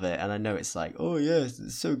people love it, and I know it's like, oh yeah,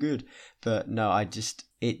 it's so good. But no,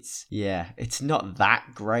 it's not that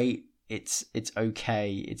great. It's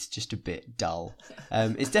okay. It's just a bit dull.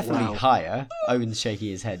 It's definitely higher. Owen's shaking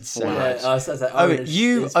his head so much.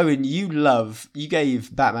 Owen, you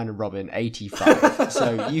gave Batman and Robin 85,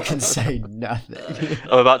 so you can say nothing.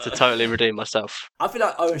 I'm about to totally redeem myself. I feel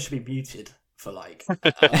like Owen should be muted for like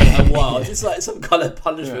a while. Just like some kind of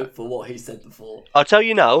punishment for what he said before. I'll tell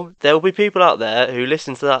you now, there will be people out there who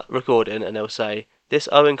listen to that recording and they'll say, this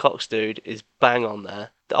Owen Cox dude is bang on there.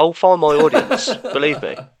 I'll find my audience, believe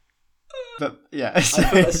me. But yeah, so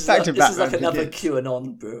this is like another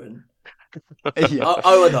QAnon Burton.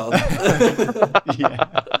 Owen on.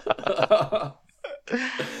 Yeah.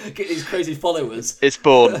 Get these crazy followers. It's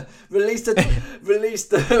born. Release the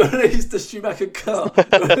Schumacher cut.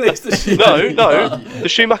 No. The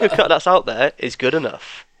Schumacher cut that's out there is good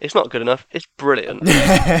enough. It's not good enough. It's brilliant.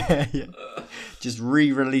 Yeah. Just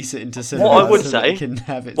re-release it into cinema. What I would so say,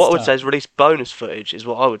 is release bonus footage. Is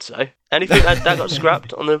what I would say. Anything that got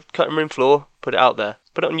scrapped on the cutting room floor, put it out there.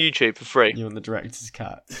 Put it on YouTube for free. You want the director's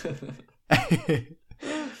cut.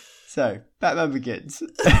 So Batman Begins.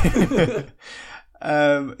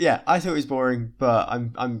 Yeah, I thought it was boring, but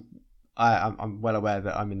I'm well aware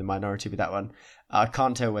that I'm in the minority with that one. I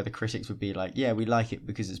can't tell whether critics would be like, yeah, we like it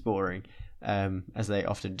because it's boring, as they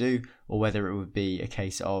often do, or whether it would be a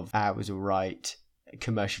case of, it was all right,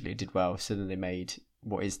 commercially it did well, so then they made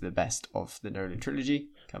what is the best of the Nolan trilogy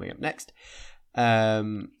coming up next.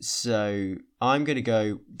 So I'm going to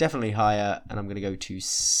go definitely higher, and I'm going to go to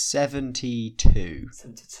 72.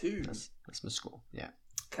 72? That's my score, yeah.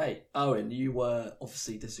 Okay, Owen, you were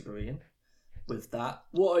obviously disagreeing with that.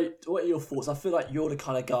 What are your thoughts? I feel like you're the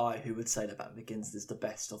kind of guy who would say that Batman Begins is the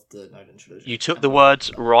best of the Nolan trilogy. You took the words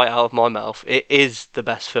right out of my mouth. It is the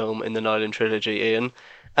best film in the Nolan trilogy, Ian.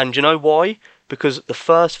 And do you know why? Because the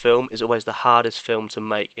first film is always the hardest film to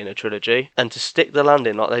make in a trilogy. And to stick the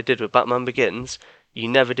landing like they did with Batman Begins, you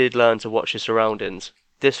never did learn to watch your surroundings.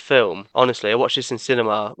 This film, honestly, I watched this in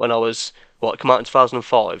cinema when I was, it came out in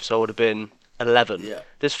 2005, so I would have been 11. Yeah.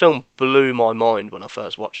 This film blew my mind when I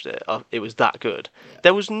first watched it. It was that good. Yeah.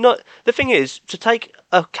 There was the thing is, to take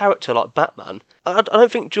a character like Batman, I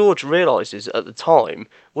don't think George realises at the time,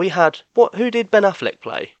 we had, who did Ben Affleck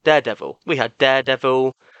play? Daredevil. We had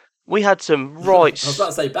Daredevil. We had some rights. I was about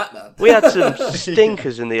to say Batman. We had some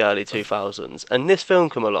stinkers in the early 2000s, and this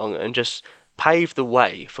film come along and just paved the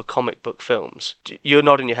way for comic book films. You're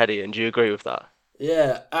nodding your head, Ian. Do you agree with that?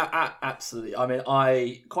 Yeah, absolutely. I mean,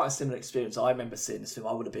 quite a similar experience. I remember seeing this film.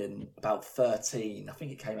 I would have been about 13. I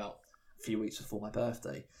think it came out a few weeks before my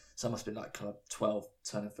birthday. So I must have been like kind of 12,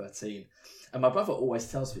 turning 13. And my brother always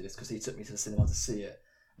tells me this because he took me to the cinema to see it.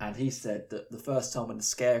 And he said that the first time when the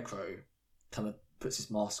Scarecrow kind of puts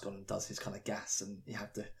his mask on and does his kind of gas, and you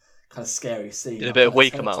have the kind of scary scene. Did a bit of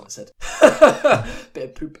wee come out. Said, bit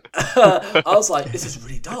of poop. I was like, this is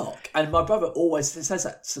really dark. And my brother always says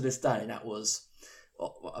that to this day. And that was,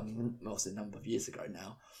 a number of years ago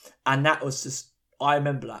now. And that was just, I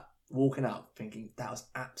remember that walking out thinking that was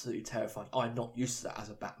absolutely terrifying. I'm not used to that as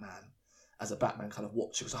a Batman kind of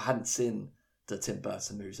watcher, because I hadn't seen the Tim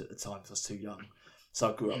Burton movies at the time because I was too young. So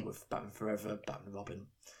I grew up with Batman Forever, Batman and Robin.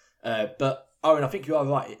 But Owen, I think you are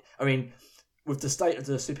right. I mean, with the state of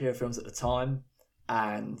the superhero films at the time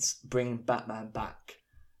and bringing Batman back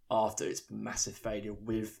after its massive failure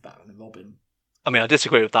with Batman and Robin. I mean, I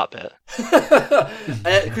disagree with that bit.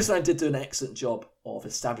 Chris Nolan did do an excellent job of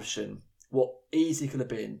establishing what easily could have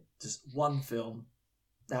been just one film.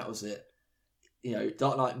 That was it. You know,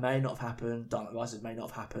 Dark Knight may not have happened. Dark Knight Rises may not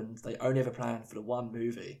have happened. They only ever planned for the one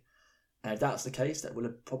movie. And if that's the case, that would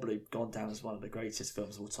have probably gone down as one of the greatest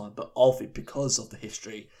films of all time. But because of the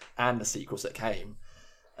history and the sequels that came,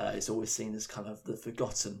 it's always seen as kind of the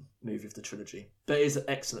forgotten movie of the trilogy. But it is an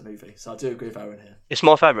excellent movie, so I do agree with Aaron here. It's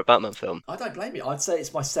my favourite Batman film. I don't blame you. I'd say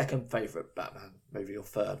it's my second favourite Batman movie, or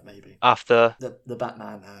third maybe. After the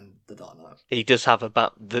Batman and the Dark Knight. He does have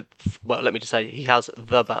let me just say, he has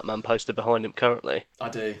the Batman poster behind him currently. I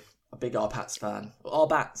do. A big Arbats fan. Or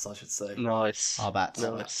Arbats, I should say. Nice. Arbats.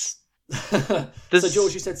 Nice. So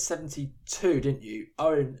George, you said 72, didn't you?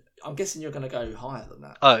 Owen, I'm guessing you're going to go higher than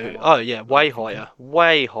that. Oh yeah, way higher.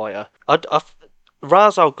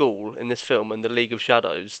 Ra's al Ghul in this film and the League of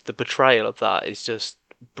Shadows, the portrayal of that is just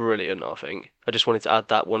brilliant, I think. I just wanted to add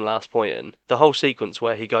that one last point in. The whole sequence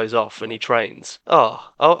where he goes off and he trains.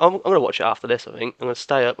 I'm going to watch it after this, I think. I'm going to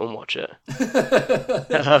stay up and watch it.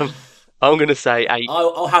 I'm going to say 8.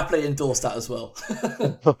 I'll happily endorse that as well.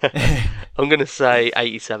 I'm going to say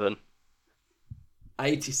 87.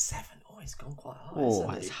 87. Oh, he's gone quite high. Oh,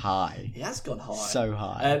 hasn't that's he? high. He has gone high. So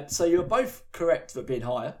high. So you're both correct for being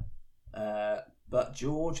higher. But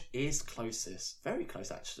George is closest. Very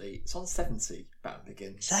close, actually. It's on 70, Batman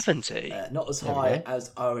Begins. 70? Not as There we high go.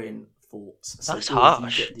 as Owen thought. So That's George,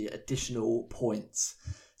 harsh. You get the additional points.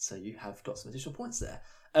 So you have got some additional points there.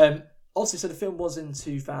 Also, so the film was in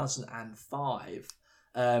 2005.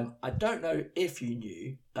 I don't know if you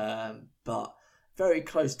knew, but very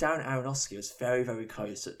close. Darren Aronofsky was very, very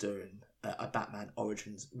close at doing a Batman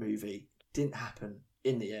Origins movie. Didn't happen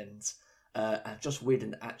in the end. And Joss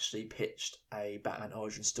Whedon actually pitched a Batman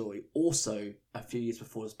origin story also a few years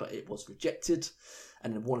before this, but it was rejected.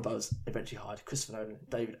 And then Warner Bros. Eventually hired Christopher Nolan,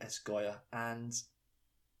 David S. Goyer, and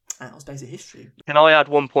that was basically history. Can I add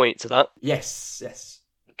 1 point to that? Yes.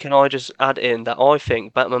 Can I just add in that I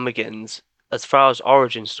think Batman Begins, as far as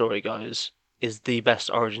origin story goes, is the best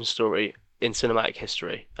origin story in cinematic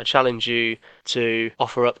history. I challenge you to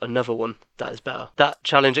offer up another one that is better. That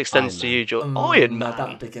challenge extends to you, George. Iron Man.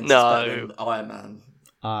 Batman Begins is better than Iron Man.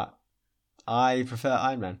 I prefer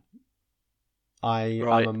Iron Man.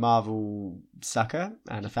 I'm a Marvel sucker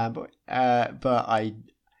and a fanboy, but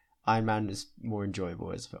Iron Man is more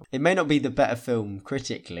enjoyable as a film. It may not be the better film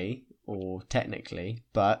critically or technically,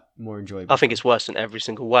 but more enjoyable. I think it's worse in every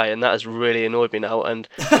single way, and that has really annoyed me now. And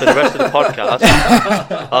for the rest of the podcast,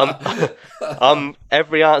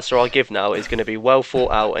 every answer I give now is going to be well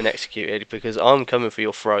thought out and executed, because I'm coming for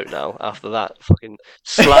your throat now after that fucking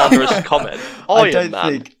slanderous comment. Iron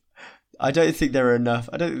Man. I don't think there are enough.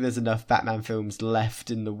 I don't think there's enough Batman films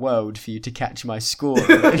left in the world for you to catch my score.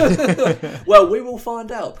 Well, we will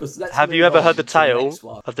find out, because have you ever heard the tale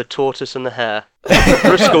of the tortoise and the hare?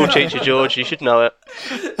 You're a school teacher, George. You should know it.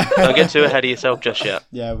 Don't get too ahead of yourself just yet.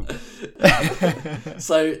 Yeah.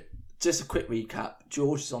 So, just a quick recap.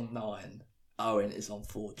 George is on 9. Owen is on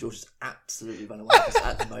 4. George is absolutely run away with us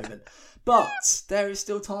at the moment. But there is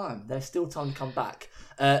still time. There's still time to come back.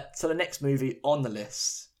 So the next movie on the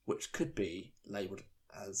list, which could be labelled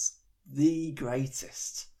as the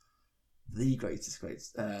greatest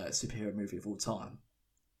superhero movie of all time,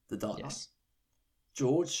 The Dark Knight.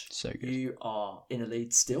 George, so good. You are in a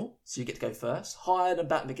lead still, so you get to go first. Higher than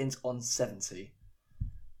Batman Begins on 70.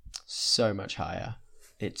 So much higher.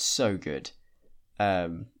 It's so good.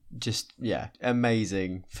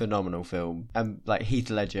 Amazing, phenomenal film. Like Heath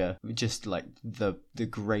Ledger, just like the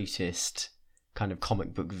greatest kind of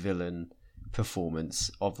comic book villain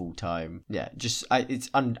performance of all time. Yeah, it's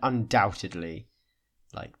undoubtedly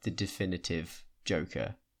like the definitive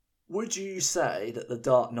Joker. Would you say that The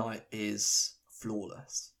Dark Knight is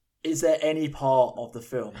flawless? Is there any part of the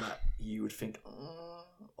film that you would think, I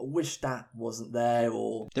wish that wasn't there?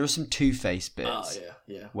 Or there are some Two-Face bits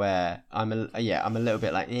yeah. where I'm a little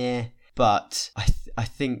bit like, but I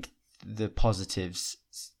think the positives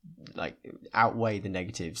like outweigh the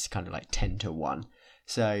negatives kind of like 10 to 1.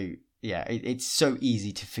 So yeah, it's so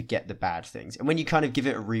easy to forget the bad things. And when you kind of give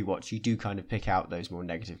it a rewatch, you do kind of pick out those more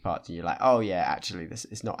negative parts and you're like, oh yeah, actually this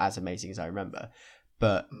is not as amazing as I remember.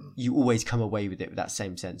 But you always come away with it with that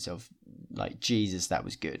same sense of like, Jesus, that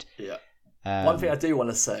was good. Yeah. One thing I do want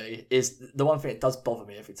to say is the one thing that does bother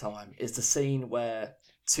me every time is the scene where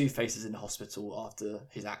Two-Face is in the hospital after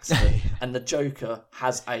his accident and the Joker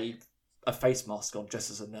has a face mask on just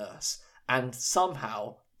as a nurse. And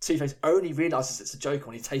somehow Two-Face only realises it's a Joker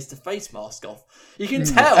when he takes the face mask off. You can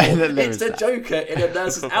tell it's the Joker in a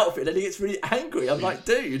nurse's outfit, and then he gets really angry. I'm like,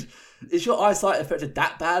 dude, is your eyesight affected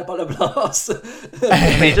that bad by the blast?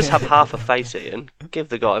 He does have half a face, Ian. Give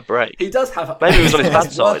the guy a break. He does have. Maybe he was on his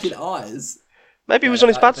bad side. Working eyes. Maybe he was on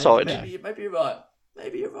his bad side. Maybe you're right.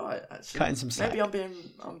 Maybe you're right. Actually, cutting some slack. Maybe I'm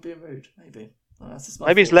being rude. Maybe.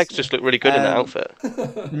 Maybe his legs just look really good in that outfit.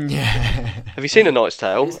 Yeah. Have you seen A Knight's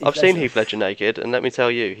Tale? I've seen Heath Ledger naked, and let me tell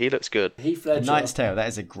you, he looks good. Heath Ledger. A Knight's Tale. That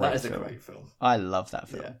is a great film. That is a great film. I love that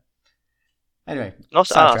film. Yeah. Anyway,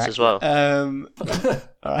 Nice ass as well.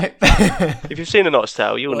 All right. If you've seen A Knight's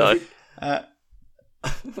Tale, you'll know.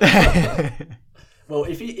 Well,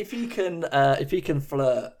 if he can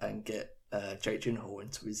flirt and get Jake Gyllenhaal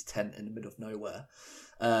into his tent in the middle of nowhere,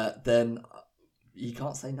 then you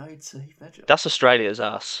can't say no to Heath Ledger. That's Australia's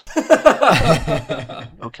ass.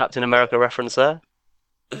 Oh, Captain America reference there.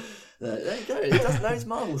 There you go. He doesn't know his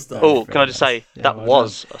Marvel stuff. Oh, can I just say, that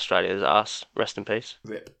was Australia's ass. Rest in peace.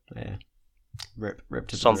 Rip. Yeah. Rip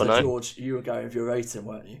to Somber So note. George, you were going with your rating,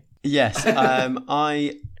 weren't you? Yes.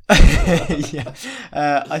 I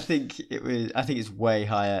think it's way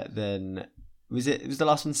higher than it was the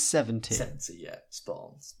last one 70. 70, yeah, spot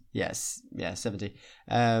on. Yes, yeah, 70.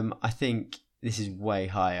 I think this is way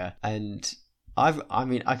higher, and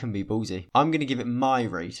I can be ballsy. I'm going to give it my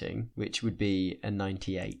rating, which would be a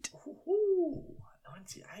 98. Ooh,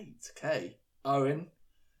 98. Okay. Owen,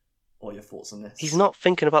 what are your thoughts on this? He's not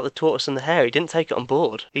thinking about the tortoise and the hare. He didn't take it on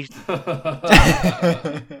board.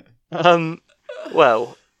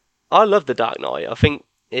 Well, I love The Dark Knight. I think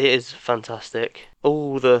it is fantastic.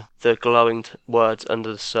 All the glowing words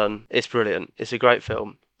under the sun. It's brilliant. It's a great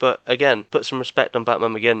film. But again, put some respect on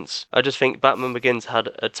Batman Begins. I just think Batman Begins had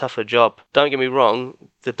a tougher job. Don't get me wrong,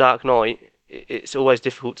 The Dark Knight, it's always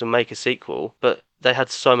difficult to make a sequel, but they had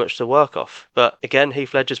so much to work off. But again,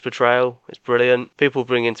 Heath Ledger's portrayal is brilliant. People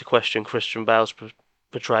bring into question Christian Bale's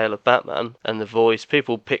portrayal of Batman and the voice.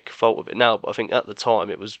 People pick fault with it now, but I think at the time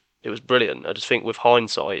it was brilliant. I just think with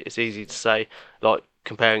hindsight, it's easy to say, like,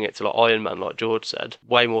 comparing it to like Iron Man, like George said,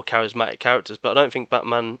 way more charismatic characters. But I don't think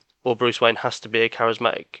Batman or Bruce Wayne has to be a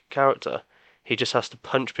charismatic character. He just has to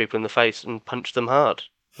punch people in the face and punch them hard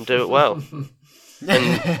and do it well.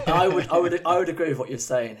 And I would agree with what you're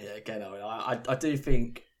saying here. Again, Owen, I do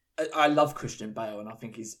think I love Christian Bale, and I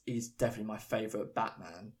think he's definitely my favourite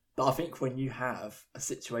Batman. But I think when you have a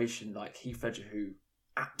situation like Heath Ledger, who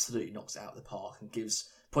absolutely knocks it out of the park and gives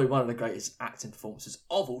probably one of the greatest acting performances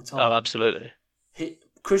of all time. oh, absolutely.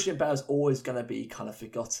 Christian Bale's always going to be kind of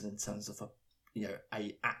forgotten in terms of a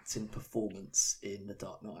acting performance in The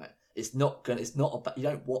Dark Knight. It's not about, you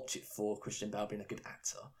don't watch it for Christian Bale being a good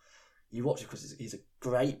actor. You watch it because he's a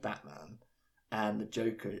great Batman, and the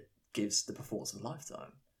Joker gives the performance of a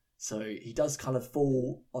lifetime. So he does kind of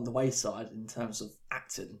fall on the wayside in terms of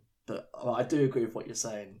acting. But I do agree with what you're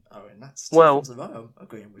saying, Owen. That's two things in a row I'm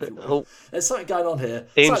agreeing with you. There's something going on here.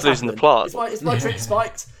 Ian's losing the plot. Is my drink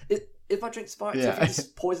spiked? If my drink spiked, Yeah. if it's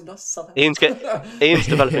poisoned us somehow. Ian's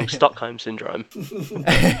developing Stockholm syndrome.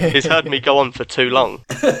 He's heard me go on for too long.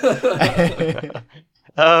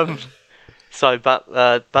 So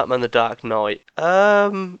Batman: The Dark Knight.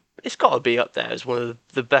 It's got to be up there as one of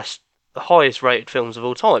the best, highest rated films of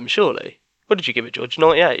all time. Surely. What did you give it, George?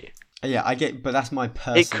 98. Yeah, I get, but that's my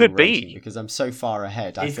personal could be. rating because I'm so far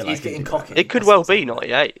ahead. I feel like he's getting I can do cocky. It could well be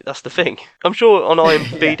 98. That's the thing. I'm sure on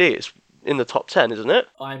IMDb it's in the top 10, isn't it?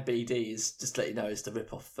 IMDb is, just to let you know, is the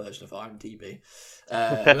rip-off version of IMDb.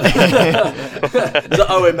 That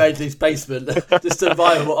Owen made in his basement just to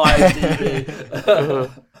rival IMDb.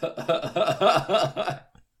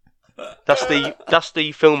 That's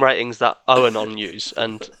the film ratings that Owen on use,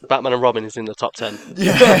 and Batman and Robin is in the top 10.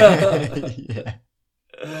 Yeah.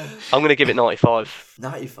 I'm going to give it 95.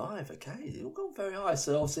 95, okay. It's all gone very high.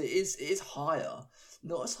 So obviously it is higher.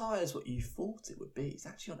 Not as high as what you thought it would be. It's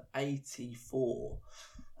actually on 84.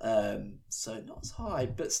 So not as high,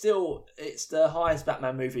 but still it's the highest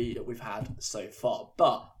Batman movie that we've had so far.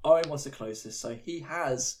 But Owen was the closest, so he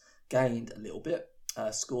has gained a little bit.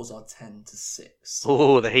 Scores are 10-6.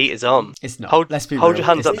 Oh, the heat is on. It's not. Hold Let's be your real.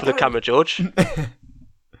 hands up It's for the not. camera, George.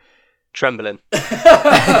 Trembling.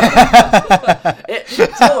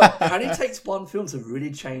 It only takes one film to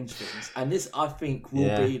really change things, and this I think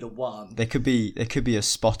will be the one. There could be a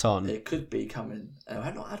spot on. It could be coming.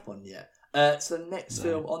 I've not had one yet. So the next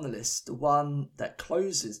film on the list, the one that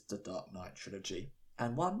closes the Dark Knight trilogy,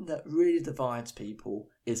 and one that really divides people,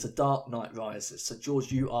 is The Dark Knight Rises. So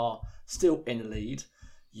George, you are still in the lead.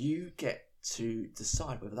 You get to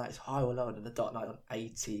decide whether that is higher or lower than The Dark Knight on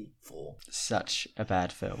 84. Such a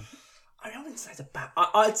bad film. I wouldn't say it's a bad.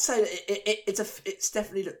 I'd say it's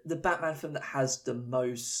definitely the Batman film that has the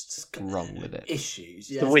most Wrong with it. issues.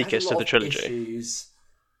 Yeah, The it has weakest a lot of the trilogy. Issues.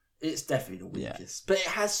 It's definitely the weakest, but it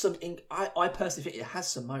has some. I personally think it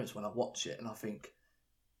has some moments when I watch it and I think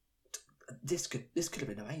this could have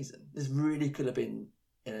been amazing. This really could have been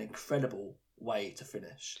an incredible way to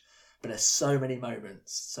finish. But there's so many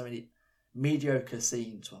moments, so many mediocre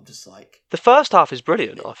scenes where I'm just like, The first half is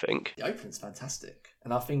brilliant, I think. the opening's fantastic,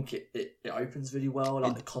 and I think it opens really well.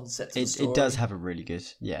 Like the concept of the story. It does have a really good.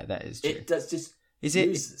 Yeah, that is true. It does just Is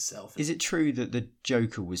loses itself. Is it true that the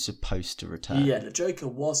Joker was supposed to return? Yeah, the Joker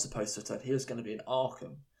was supposed to return. He was going to be in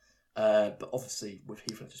Arkham. But obviously, with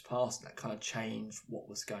Heath Ledger's passing, that kind of changed what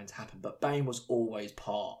was going to happen. But Bane was always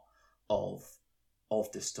part of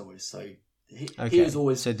this story. So he was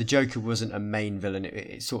always... So the Joker wasn't a main villain.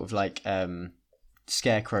 It's sort of like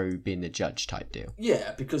Scarecrow being the judge type deal.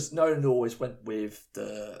 Yeah, because Nolan always went with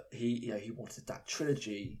he wanted that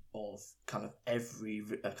trilogy of kind of every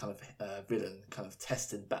villain kind of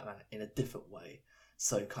testing Batman in a different way.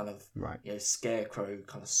 So kind of Scarecrow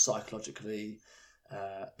kind of psychologically,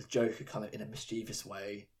 the Joker kind of in a mischievous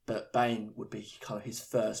way, but Bane would be kind of his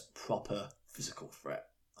first proper physical threat,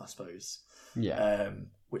 I suppose. Yeah.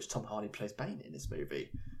 Which Tom Hardy plays Bane in this movie.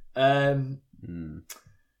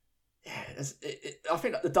 I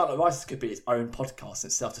think that The Dark Knight Rises could be its own podcast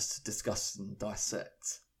itself, just to discuss and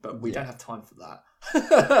dissect. But we don't have time for that.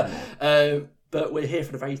 But we're here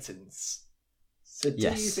for the ratings. So do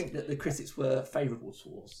you think that the critics were favourable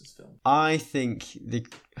towards this film? I think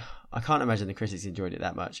I can't imagine the critics enjoyed it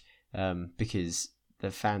that much, because the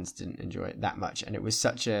fans didn't enjoy it that much, and it was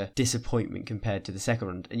such a disappointment compared to the second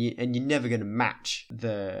one. And you're never going to match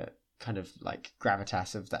the kind of like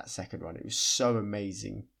gravitas of that second one. It was so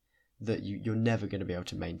amazing that you're never going to be able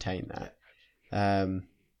to maintain that.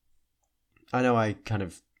 I know I kind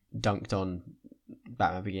of dunked on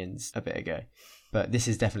Batman Begins a bit ago, but this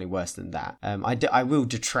is definitely worse than that. I will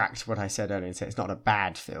detract what I said earlier and say it's not a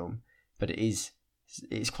bad film, but it's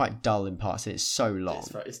quite dull in parts, and it's so long.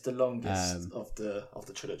 It's the longest of the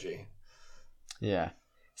trilogy. Yeah.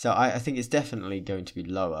 So I think it's definitely going to be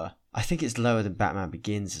lower. I think it's lower than Batman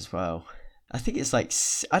Begins as well. I think it's like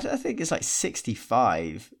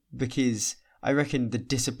 65, because I reckon the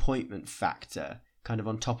disappointment factor kind of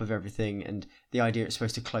on top of everything, and the idea it's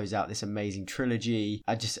supposed to close out this amazing trilogy,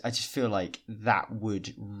 I just feel like that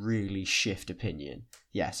would really shift opinion.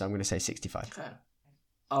 Yeah, so I'm going to say 65. Okay.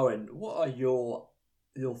 Owen, what are your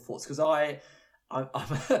thoughts? Because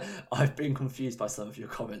I've been confused by some of your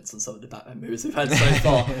comments on some of the Batman movies we've had so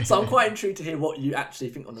far. So I'm quite intrigued to hear what you actually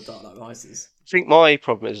think on The Dark Knight Rises. I think my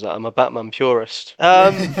problem is that I'm a Batman purist.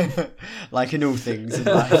 Like in all things in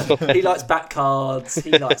life. He likes bat cards.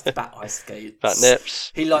 He likes the bat ice skates. Bat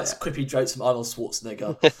nips. He likes quippy jokes from Arnold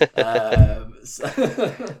Schwarzenegger.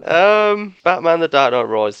 Batman: The Dark Knight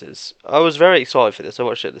Rises. I was very excited for this. I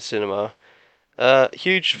watched it at the cinema.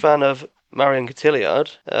 Huge fan of Marion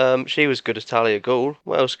Cotillard. She was good as Talia Ghul.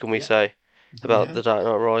 What else can we say about The Dark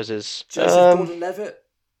Knight Rises? Joseph Gordon-Levitt.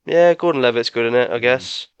 Yeah, Gordon-Levitt's good in it, I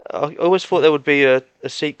guess. I always thought there would be a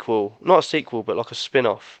sequel. Not a sequel, but like a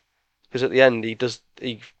spin-off. Because at the end, he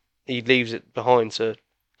leaves it behind to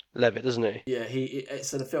Levitt, doesn't he? Yeah,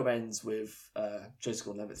 so the film ends with Joseph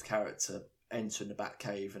Gordon-Levitt's character entering the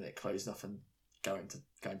Batcave and it closing off and going to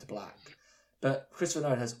black. But Christopher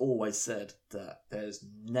Nolan has always said that there's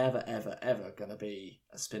never, ever, ever going to be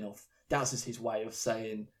a spin-off. That's just his way of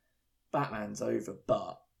saying Batman's over,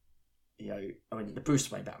 but, the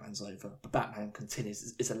Bruce Wayne Batman's over, but Batman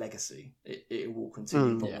continues. It's a legacy. It will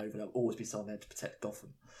continue on over. There'll always be someone there to protect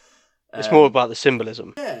Gotham. It's more about the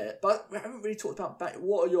symbolism. Yeah, but we haven't really talked about Bane.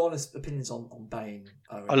 What are your honest opinions on Bane?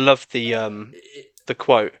 I love the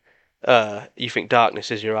quote. You think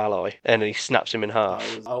darkness is your ally, and then he snaps him in half.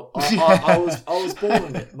 I was born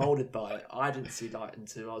in it, moulded by it. I didn't see light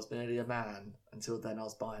until I was barely a man. Until then, I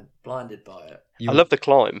was blinded by it. I love the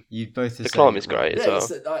climb. You both. The climb is great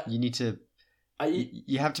as well. You need to.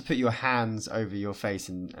 You have to put your hands over your face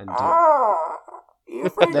and do. You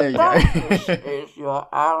think there you darkness go. is your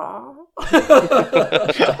ally?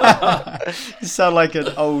 You sound like an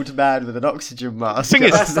old man with an oxygen mask.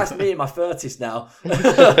 That's me in my 30s now.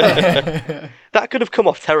 That could have come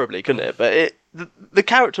off terribly, couldn't it? But the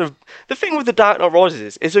character of the thing with The Dark Knight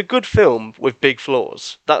Rises is a good film with big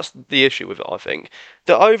flaws. That's the issue with it, I think.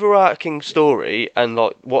 The overarching story and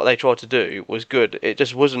like what they tried to do was good. It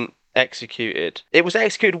just wasn't executed. It was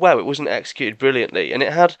executed well, it wasn't executed brilliantly, and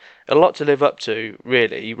it had a lot to live up to,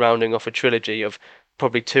 really, rounding off a trilogy of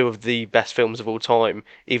probably two of the best films of all time,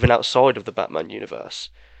 even outside of the Batman universe.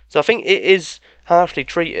 So I think it is harshly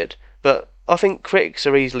treated, but I think critics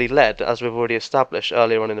are easily led, as we've already established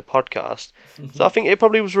earlier on in the podcast. So I think it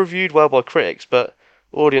probably was reviewed well by critics, but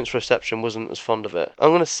audience reception wasn't as fond of it.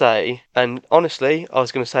 I'm going to say, and honestly, I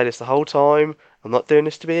was going to say this the whole time, I'm not doing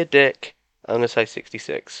this to be a dick, I'm going to say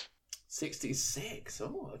 66. 66.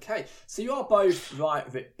 Oh, okay. So you are both right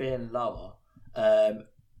with it being lower.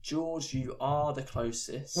 George, you are the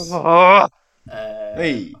closest.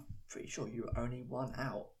 Hey. I'm pretty sure you were only one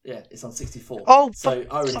out. Yeah, it's on 64. Oh, so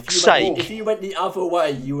Owen, if you went the other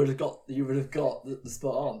way, you would have got the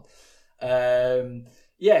spot on.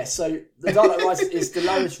 So The Dark Knight Rises is the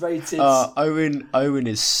lowest rated. Owen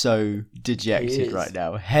is so dejected right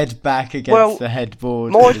now. Head back against the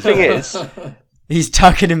headboard. My thing is, he's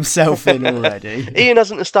tucking himself in already. Ian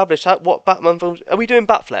hasn't established what Batman films. Are we doing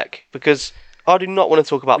Batfleck? Because I do not want to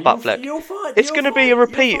talk about Batfleck. It's going to be a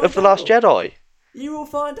repeat of The Last Jedi. You will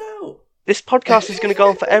find out. This podcast is going to go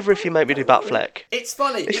on forever if you make me do Batfleck. It's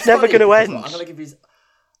funny. It's never going to end.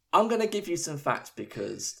 I'm going to give you some facts,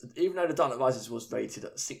 because even though The Dark Knight Rises was rated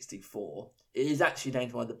at 64, it is actually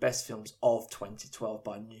named one of the best films of 2012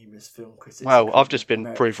 by numerous film critics. Well, I've just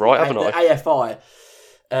been proved right, haven't I? AFI.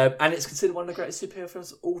 And it's considered one of the greatest superhero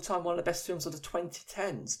films of all time, one of the best films of the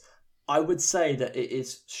 2010s. I would say that it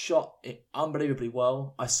is shot unbelievably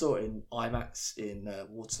well. I saw it in IMAX in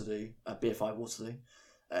Waterloo, BFI Waterloo.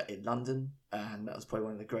 in London, and that was probably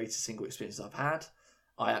one of the greatest single experiences I've had.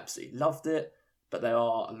 I absolutely loved it, but there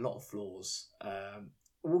are a lot of flaws.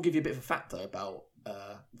 We'll give you a bit of a fact though about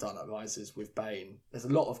Dark Knight Rises with Bane. There's a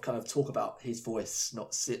lot of kind of talk about his voice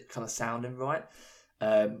not kind of sounding right.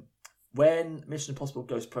 When Mission Impossible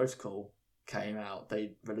Ghost Protocol came out,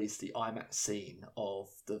 they released the IMAX scene of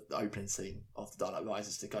the opening scene of the Dark Knight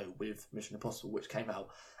Rises to go with Mission Impossible, which came out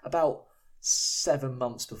about 7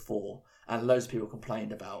 months before, and loads of people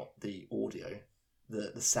complained about the audio,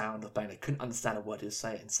 the sound of Bane. They couldn't understand a word he was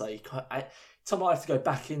saying, so Tom had to go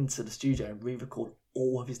back into the studio and re-record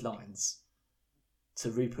all of his lines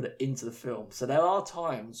to re-put it into the film. So there are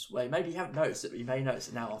times where maybe you haven't noticed it, but you may notice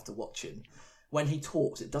it now after watching. When he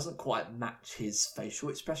talks, it doesn't quite match his facial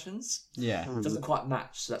expressions. Yeah. It doesn't quite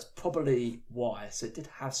match, so that's probably why. So it did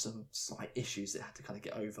have some slight issues it had to kind of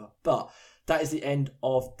get over. But that is the end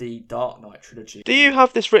of the Dark Knight trilogy. Do you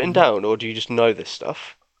have this written down, or do you just know this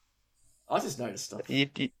stuff? I just know this stuff.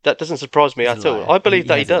 That doesn't surprise me at all. I believe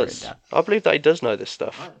that he does. I believe that he does know this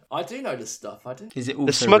stuff. I do know this stuff. I do. Is it also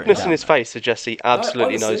The smugness written in his down, face suggests he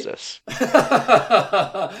absolutely knows this.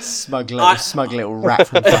 though? Smug little rat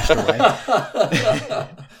from Flushed Away.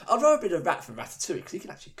 I'd rather be a rat from Ratatouille because he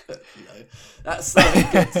can actually cook, you know. That's something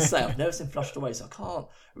good to say. I've never seen Flushed Away, so I can't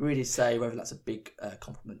really say whether that's a big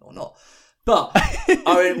compliment or not. But,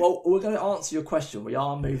 we're going to answer your question. We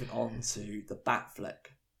are moving on to the Batfleck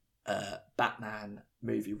Batman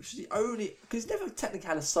movie, which is the only, because it's never technically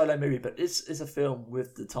had a solo movie, but it's a film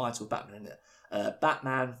with the title Batman in it.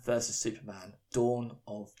 Batman versus Superman, Dawn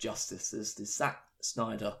of Justice. There's this Zack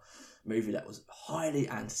Snyder movie that was highly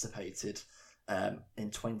anticipated in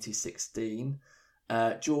 2016.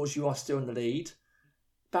 George, you are still in the lead.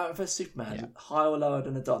 Batman vs Superman, higher or lower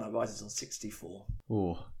than the Dark Knight Rises on 64?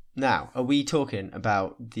 Ooh. Now, are we talking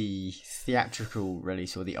about the theatrical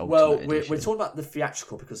release or the ultimate edition? Well, we're talking about the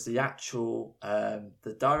theatrical because the actual,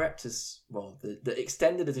 the director's, the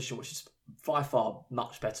extended edition, which is by far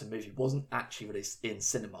much better movie, wasn't actually released in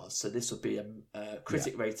cinemas. So this would be a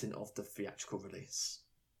critic rating of the theatrical release.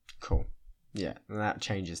 Cool. Yeah, and that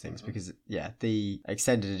changes things because, the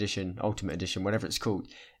extended edition, ultimate edition, whatever it's called,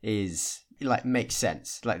 is... makes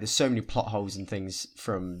sense. There's so many plot holes and things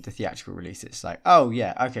from the theatrical release. It's that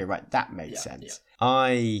makes sense. Yeah.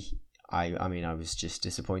 I mean, I was just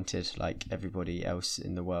disappointed, like everybody else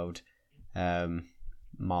in the world.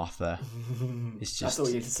 Martha is just That's all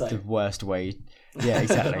you need to say. the worst way. Yeah,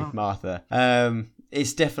 exactly, Martha.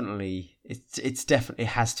 It's definitely it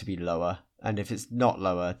has to be lower, and if it's not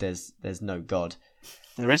lower, there's no God.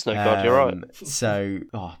 There is no God. You're right. So,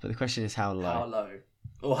 but the question is how low. How low?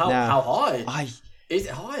 Or how high? Is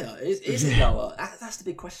it higher? Is it lower? That's the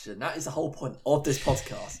big question. That is the whole point of this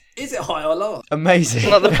podcast. Is it higher or lower? Amazing.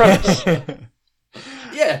 Isn't that the premise?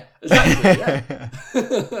 Yeah,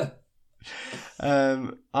 exactly.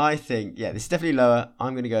 Yeah. I think this is definitely lower.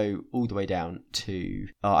 I'm going to go all the way down to.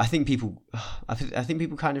 I think people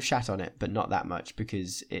kind of shat on it, but not that much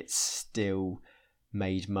because it's still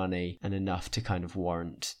made money and enough to kind of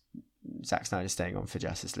warrant Zack Snyder staying on for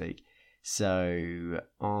Justice League. So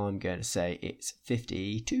I'm going to say it's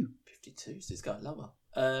 52. 52, so it's going lower.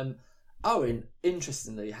 Owen,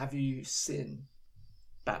 interestingly, have you seen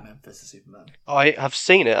Batman vs Superman? I have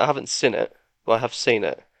seen it. I haven't seen it, but I have seen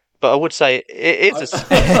it. But I would say it is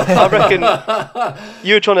I reckon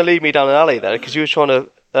you were trying to lead me down an alley there because you were trying to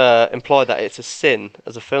imply that it's a sin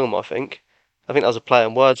as a film, I think that was a play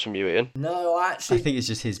on words from you, Ian. No, I think it's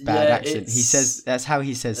just his bad accent. He says that's how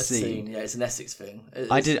he says scene. Yeah, it's an Essex thing.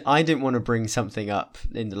 I didn't want to bring something up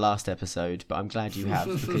in the last episode, but I'm glad you have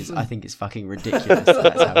because I think it's fucking ridiculous.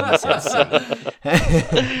 That's how he says scene.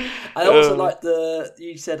 I also like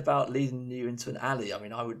you said about leading you into an alley. I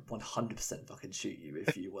mean, I would 100% fucking shoot you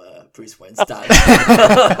if you were Bruce Wayne's dad.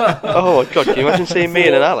 Oh my god, can you imagine seeing me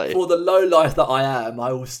in an alley? For the low life that I am,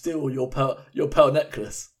 I will steal your pearl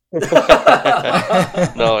necklace.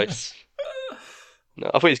 Nice.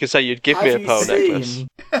 No, I thought you were going to say you'd give me a pearl necklace.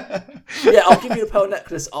 Yeah, I'll give you a pearl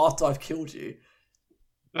necklace after I've killed you.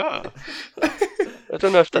 I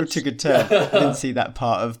don't know if that's... a good turn. I didn't see that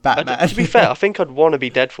part of Batman. To be fair, I think I'd want to be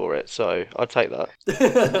dead for it, so I'd take that.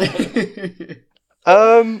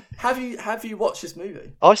 Have you watched this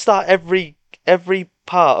movie? I start every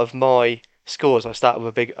part of my scores, I start with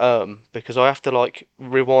a big because I have to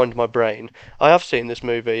rewind my brain. I have seen this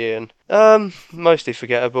movie, Ian. Mostly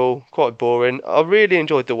forgettable, quite boring. I really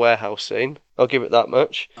enjoyed the warehouse scene. I'll give it that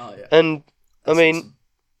much. Oh yeah. And That's awesome.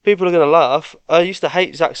 People are going to laugh. I used to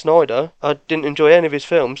hate Zack Snyder. I didn't enjoy any of his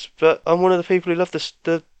films, but I'm one of the people who love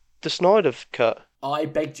the Snyder cut. I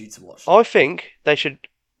begged you to watch. I think they should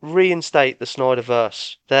reinstate the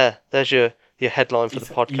Snyderverse. There's your your headline for the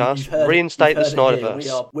You've podcast. heard it- Reinstate the you've heard it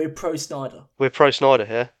here. Snyderverse. We're pro Snyder. We're pro Snyder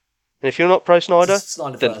here. And if you're not pro Snyder, Just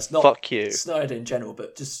then Snyderverse, not fuck you. Snyder in general,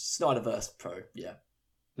 but just Snyderverse pro. Yeah.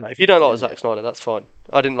 No, if you don't like Yeah, Zack yeah. Snyder, that's fine.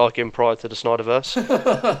 I didn't like him prior to the Snyderverse.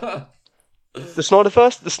 The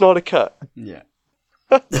Snyderverse? The Snyder Cut? Yeah.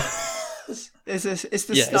 it's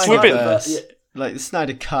the Yeah, it's Snyder within- verse. Yeah. Like the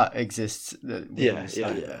Snyder cut exists. Within Yeah, the yeah.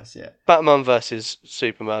 Snyderverse, yeah. Batman versus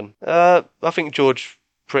Superman. I think George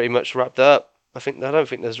pretty much wrapped it up. I don't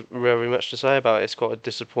think there's very much to say about it. It's quite a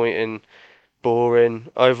disappointing, boring,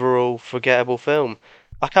 overall forgettable film.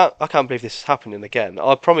 I can't believe this is happening again.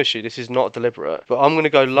 I promise you, this is not deliberate. But I'm going to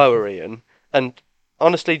go lower, Ian. And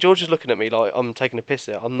honestly, George is looking at me like I'm taking a piss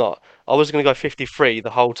here. I'm not. I was going to go 53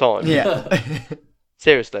 the whole time. Yeah.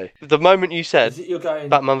 Seriously. The moment you said You're going.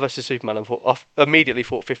 Batman versus Superman, I immediately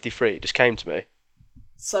thought 53. It just came to me.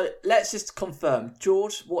 So let's just confirm,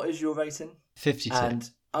 George. What is your rating? 52. And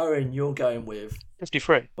Owen, you're going with.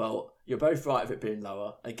 53. Well, you're both right of it being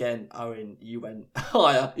lower. Again, Owen, you went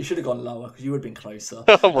higher. You should have gone lower because you would have been closer.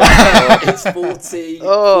 Oh my God. It's 40,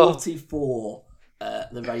 Oh. 44,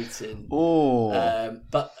 the rating. Oh.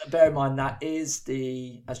 But bear in mind, that is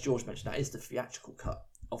as George mentioned, that is the theatrical cut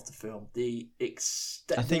of the film.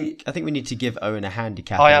 I think we need to give Owen a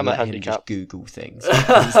handicap. I and am a let him handicap. just Google things.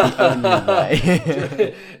 It's the only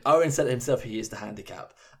way. Owen said it himself, he is the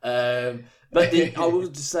handicap. But I will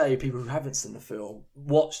just say, people who haven't seen the film,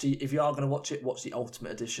 if you are going to watch it, watch the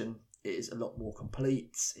Ultimate Edition. It is a lot more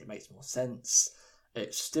complete. It makes more sense.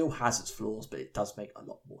 It still has its flaws, but it does make a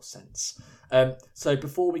lot more sense. So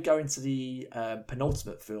before we go into the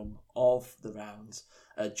penultimate film of the round,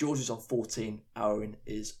 George is on 14, Owen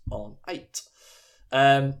is on 8.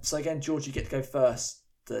 So again, George, you get to go first.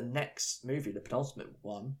 The next movie, the penultimate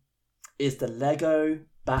one, is the Lego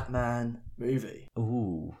Batman movie.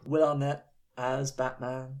 Ooh. Will Arnett as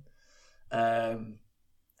Batman.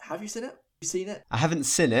 Have you seen it? Have you seen it? I haven't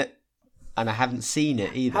seen it, and I haven't seen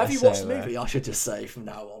it either. Have you so, watched the movie? I should just say from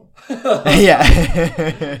now on.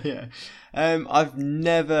 Yeah. Yeah. I've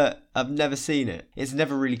never seen it. It's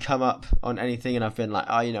never really come up on anything, and I've been like,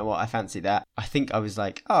 oh, you know what, I fancy that. I think I was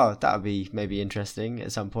like, oh, that would be maybe interesting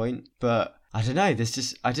at some point, but I don't know. I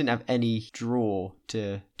didn't have any draw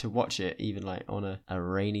to watch it, even like on a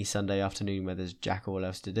rainy Sunday afternoon where there's jack all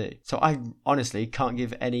else to do. So I honestly can't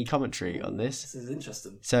give any commentary on this. This is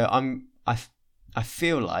interesting. So I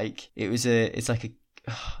feel like it's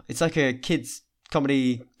like a kids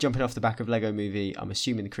comedy jumping off the back of Lego movie. I'm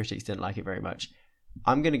assuming the critics didn't like it very much.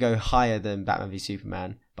 I'm going to go higher than Batman v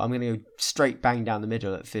Superman, but I'm going to go straight bang down the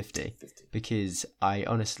middle at 50 because I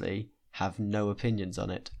honestly have no opinions on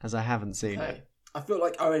it as I haven't seen it. I feel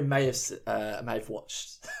like Owen may have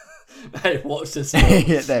watched this film.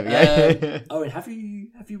 Yeah, there we go. Owen, have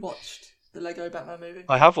you watched the Lego Batman movie?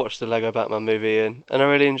 I have watched the Lego Batman movie, Ian, and I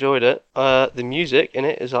really enjoyed it. The music in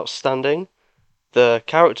it is outstanding. The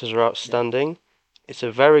characters are outstanding. It's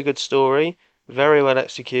a very good story, very well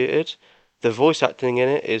executed. The voice acting in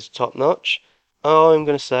it is top notch. Oh, I'm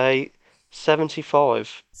going to say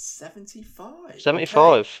 75. 75.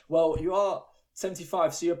 75. Okay. Well, you are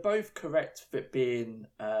 75, so you're both correct for it being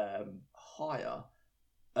higher.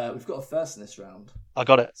 We've got a first in this round. I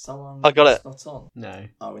got it. Someone I got it. Not on. No.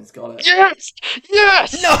 Owen's got it. Yes!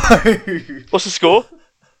 Yes! No! What's the score?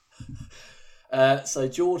 So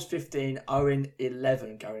George 15, Owen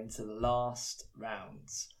 11 going to the last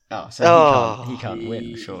rounds. Oh, so he can't win,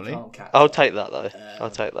 He surely. can't catch I'll up. take that, though. I'll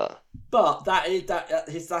take that. But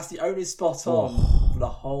that's the only spot on for the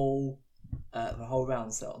whole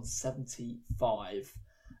round set on 75.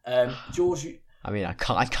 George, I mean, I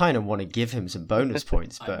kind of want to give him some bonus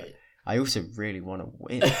points, I but mean- I also really want to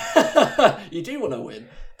win. you do want to win.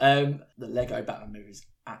 The Lego Batman movie is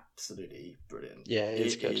absolutely brilliant. Yeah,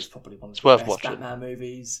 it's good. It is probably one of It's the worth best watching. Batman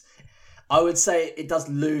movies. I would say it does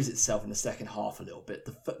lose itself in the second half a little bit.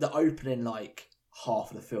 The opening half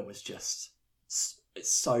of the film is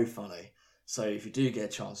it's so funny. So if you do get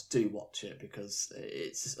a chance, do watch it because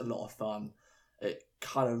it's just a lot of fun. It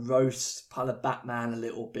kind of roasts Batman a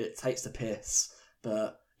little bit, takes the piss,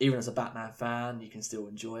 but even as a Batman fan, you can still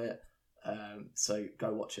enjoy it. So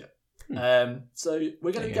go watch it. So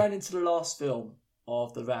we're going to be going into the last film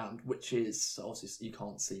of the round, which is obviously you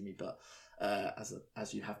can't see me, but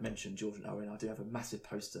as you have mentioned, George and Owen, I do have a massive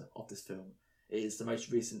poster of this film. It is the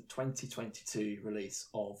most recent 2022 release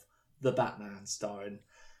of The Batman, starring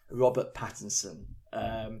Robert Pattinson.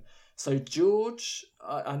 So George,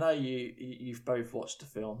 I know you've both watched the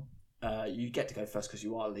film. You get to go first because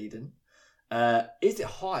you are leading. Is it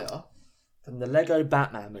higher than the Lego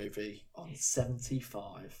Batman movie on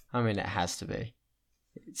 75? I mean, it has to be.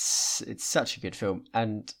 It's such a good film,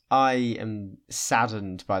 and I am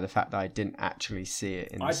saddened by the fact that I didn't actually see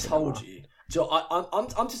it in the cinema. Told you. Joe,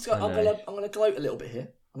 I'm just going. I'm gonna gloat a little bit here.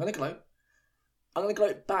 I'm gonna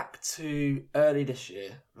gloat back to early this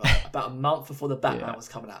year, right, about a month before the Batman was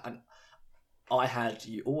coming out, and I had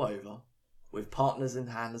you all over with partners in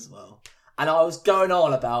hand as well. And I was going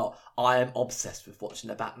on about I am obsessed with watching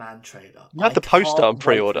the Batman trailer. You had the poster on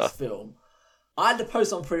pre-order. Film. I had the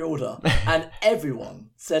poster on pre-order, and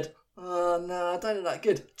everyone said, "Oh no, I don't know that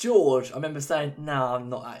good." George, I remember saying, "No, I'm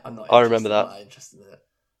not. I remember that. I'm not interested in it."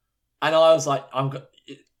 And I was like, "I'm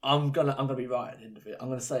gonna be right at the end of it. I'm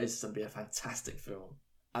gonna say this is gonna be a fantastic film,"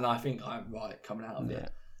 and I think I'm right coming out of it.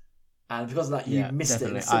 And because of that, you missed definitely. it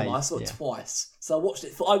in the cinema. I saw it twice, so I watched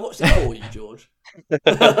it for you, George.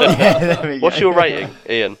 What's your rating,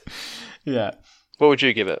 Ian? Yeah. What would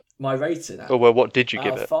you give it? My rating. What did you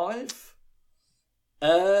give it? 5.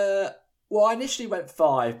 Well, I initially went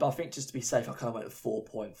 5, but I think just to be safe, I kind of went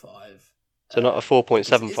 4.5. So not a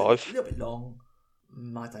 4.75. It's a little bit long.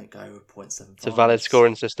 I don't go with 0.75. It's a valid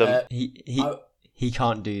scoring system. He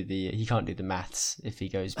can't do the maths if he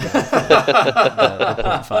goes beyond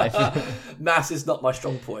 0.5. Maths is not my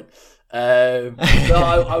strong point. But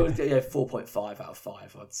I would get 4.5 out of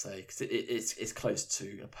 5. I'd say because it's close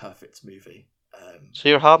to a perfect movie. So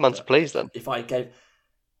you're a hard man to please then. If I gave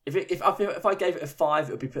it a 5,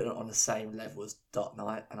 it would be putting it on the same level as Dark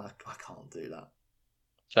Knight, and I can't do that.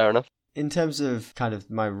 Fair enough. In terms of kind of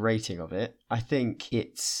my rating of it, I think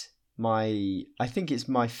it's my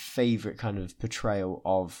favourite kind of portrayal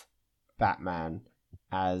of Batman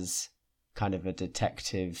as kind of a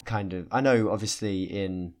detective kind of. I know obviously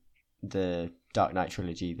in the Dark Knight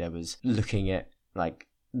trilogy there was looking at like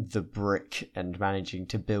the brick and managing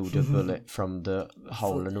to build a bullet from the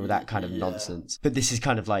hole and all that kind of nonsense. But this is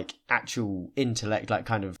kind of like actual intellect, like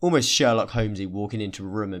kind of almost Sherlock Holmesy walking into a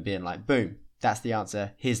room and being like, boom, that's the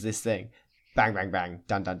answer. Here's this thing. Bang, bang, bang.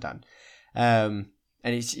 Done, done, done. And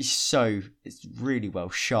it's really well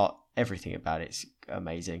shot. Everything about it's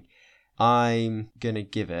amazing. I'm going to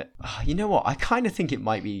give it... you know what? I kind of think it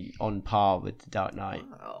might be on par with The Dark Knight.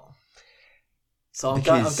 Wow. So I'm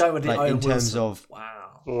going with the like, Owen in terms Wilson. of... Wow.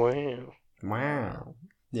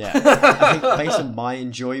 Yeah. I think based on my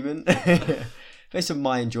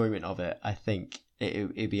enjoyment of it, I think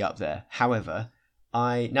it'd be up there. However,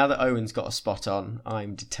 now that Owen's got a spot on,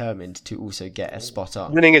 I'm determined to also get a spot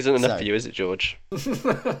on. Winning isn't enough for you, is it, George?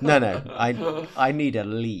 No. I need a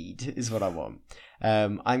lead, is what I want.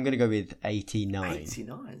 I'm going to go with 89.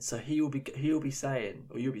 89. So he'll be saying,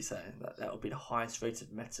 or you'll be saying that will be the highest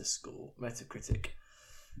rated Metacritic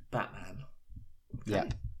Batman. Okay. Yeah.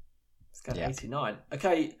 It's going to 89.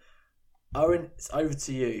 Okay, Owen, it's over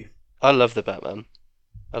to you. I love the Batman.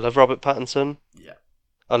 I love Robert Pattinson. Yeah.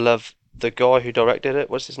 I love the guy who directed it.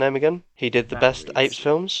 What's his name again? He did the best Reeves. Apes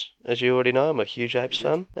films, as you already know. I'm a huge Apes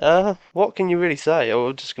fan. What can you really say?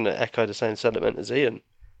 I'm just going to echo the same sentiment as Ian.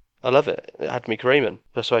 I love it. It had me creaming.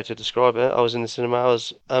 Best way to describe it. I was in the cinema. I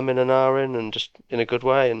was in and ahhing and just in a good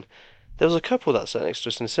way. And there was a couple that sat next to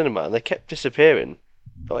us in the cinema, and they kept disappearing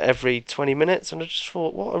like every 20 minutes. And I just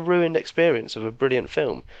thought, what a ruined experience of a brilliant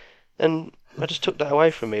film. And I just took that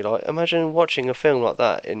away from me. Like, imagine watching a film like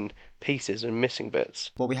that in pieces and missing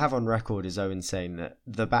bits. What we have on record is Owen saying that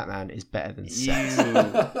the Batman is better than sex.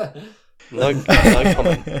 No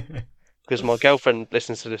comment. Because my girlfriend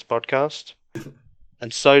listens to this podcast,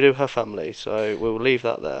 and so do her family, so we'll leave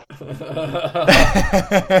that there.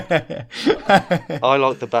 I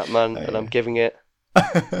like the Batman, and I'm giving a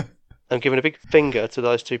big finger to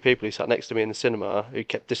those two people who sat next to me in the cinema who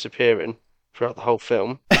kept disappearing throughout the whole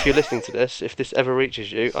film. If you're listening to this, if this ever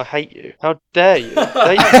reaches you, I hate you. How dare you?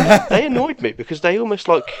 They annoyed me because they almost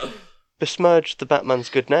like besmirched the Batman's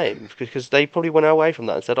good name, because they probably went away from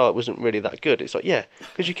that and said, oh, it wasn't really that good. It's like, yeah,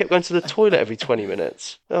 because you kept going to the toilet every 20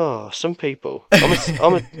 minutes. Oh, some people. I'm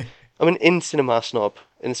an in-cinema snob.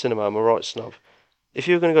 In cinema, I'm a right snob. If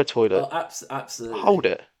you're going to go toilet, absolutely, hold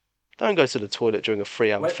it. Don't go to the toilet during a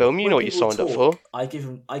 3-hour film. You know what you signed up for. I give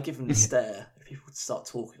them the stare. If people start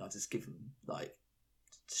talking, I just give them like,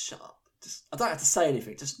 shut up. I don't have to say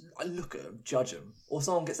anything. Just look at them, judge them. Or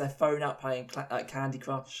someone gets their phone out playing Candy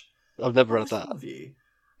Crush. I've never heard that. Of you?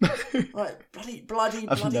 Like bloody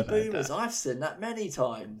boomers. I've seen that many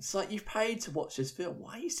times. It's like, you've paid to watch this film.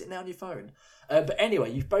 Why are you sitting there on your phone? But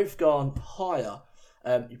anyway, you've both gone higher.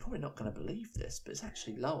 You're probably not going to believe this, but it's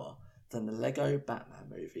actually lower than the Lego Batman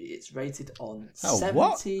movie. It's rated on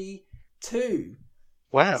 72.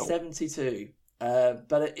 Wow. 72.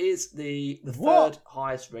 But it is the third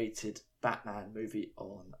highest rated Batman movie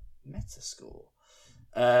on Metascore.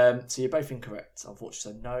 So you're both incorrect,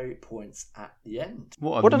 unfortunately. So no points at the end.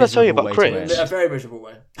 What did I tell you about Chris? A very miserable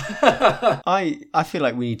way. I feel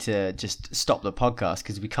like we need to just stop the podcast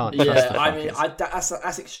because we can't trust the I fuckers. mean,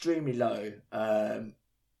 that's extremely low.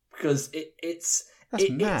 Because it's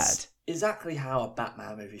mad. It's exactly how a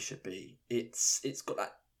Batman movie should be. It's got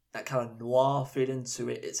that kind of noir feeling to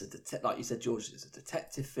it. It's like you said, George. It's a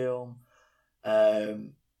detective film.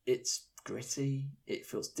 It's gritty. It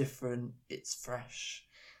feels different. It's fresh,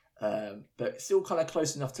 but it's still kind of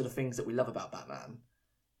close enough to the things that we love about Batman.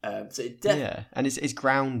 So it and it's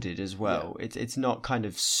grounded as well. Yeah. It's not kind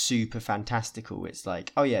of super fantastical. It's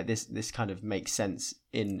like, oh yeah, this kind of makes sense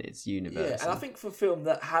in its universe. Yeah, and I think for a film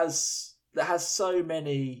that has so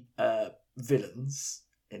many villains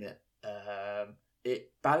in it,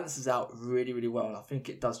 it balances out really, really well, and I think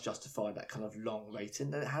it does justify that kind of long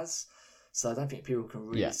rating that it has. So I don't think people can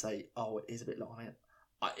really say, "Oh, it is a bit long." I mean,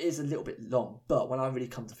 it is a little bit long, but when I really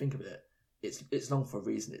come to think of it, it's long for a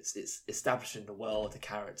reason. It's establishing the world, the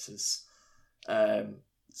characters. So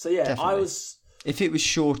yeah, definitely. If it was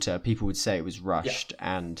shorter, people would say it was rushed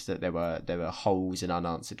and that there were holes and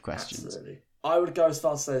unanswered questions. Absolutely. I would go as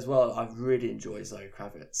far as to say as well, I really enjoy Zoe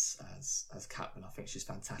Kravitz as Catwoman. I think she's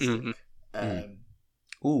fantastic.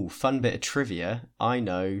 Mm-hmm. Fun bit of trivia. I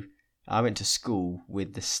know I went to school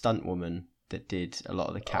with the stunt woman that did a lot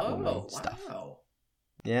of the Catwoman stuff. Wow.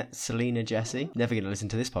 Yeah, Selena Jesse. Never going to listen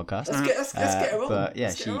to this podcast. Let's get her on. But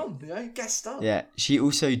yeah, get her on. Guest star. Yeah, she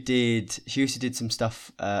also did some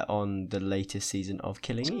stuff on the latest season of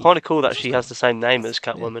Killing Eve. It's kind of cool that she has the same name as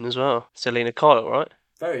Catwoman as well. Selena Kyle, right?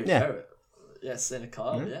 Very. Yeah, Selena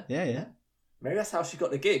Kyle. Yeah. Maybe that's how she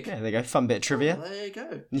got the gig. Yeah, there you go. Fun bit of trivia. There you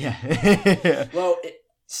go. Yeah. Well,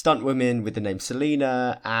 stunt women with the name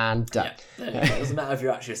Selena and done. Yeah, it doesn't matter if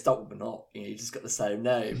you're actually a stunt woman or not. You just got the same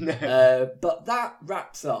name. But that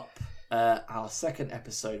wraps up our second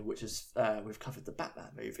episode, which is we've covered the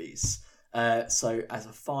Batman movies. So as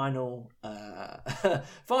a final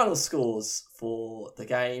scores for the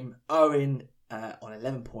game, Owen on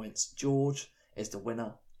 11 points. George is the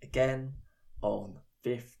winner again on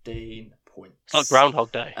 15 points. Like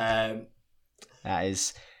Groundhog Day. That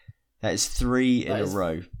is 3 in a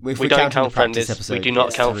row. We don't count friendlies. We do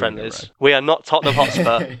not count friendlies. We are not Tottenham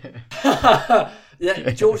Hotspur.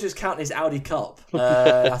 Yeah, George is counting his Audi Cup.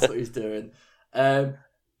 That's what he's doing.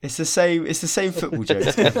 It's the same football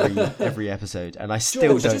jokes every episode, and I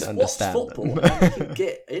still don't understand football, them. And you can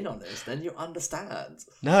get in on this, then you understand.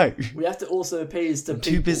 No, we have to also appease to I'm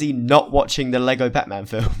people. too busy not watching the Lego Batman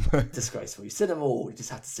film. Disgraceful. You see them all. You just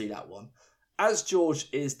have to see that one. As George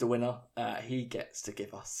is the winner, he gets to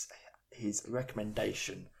give us his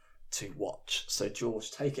recommendation to watch. So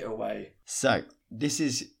George, take it away. So this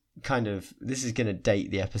is going to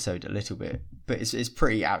date the episode a little bit, but it's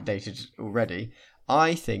pretty outdated already.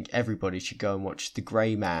 I think everybody should go and watch The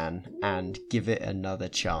Grey Man and give it another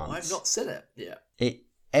chance. I've not seen it yet.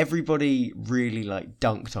 Everybody really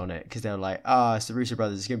dunked on it because they were like, it's the Russo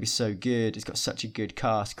brothers. It's going to be so good. It's got such a good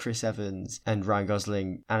cast. Chris Evans and Ryan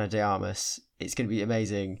Gosling, Ana de Armas. It's going to be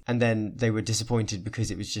amazing. And then they were disappointed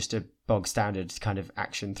because it was just a bog standard kind of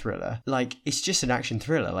action thriller. It's just an action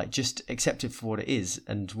thriller. Just accept it for what it is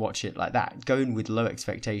and watch it like that. Go in with low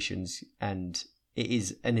expectations, and it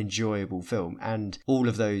is an enjoyable film. And all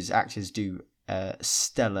of those actors do a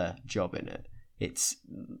stellar job in it. It's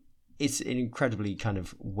an incredibly kind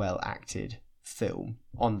of well acted film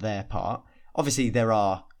on their part. Obviously, there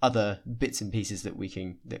are other bits and pieces that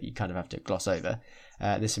you kind of have to gloss over.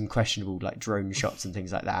 There's some questionable drone shots and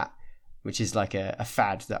things like that, which is a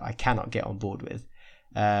fad that I cannot get on board with.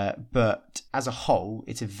 But as a whole,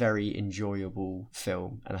 it's a very enjoyable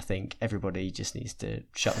film, and I think everybody just needs to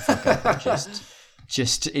shut the fuck up and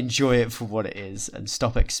just enjoy it for what it is and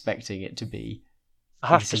stop expecting it to be. I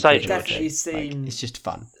have to say, George, it's just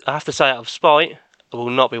fun. I have to say, out of spite, I will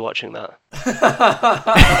not be watching that.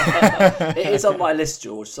 It is on my list,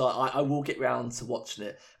 George, so I will get round to watching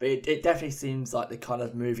it. But it definitely seems like the kind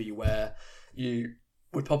of movie where you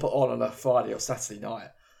would pop it on a Friday or Saturday night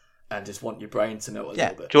and just want your brain to know a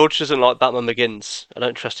little bit. George doesn't like Batman Begins. I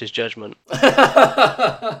don't trust his judgment. And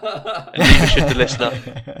neither should the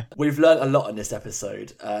listener. We've learnt a lot in this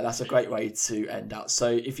episode. That's a great way to end out. So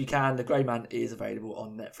if you can, The Grey Man is available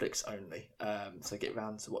on Netflix only. So get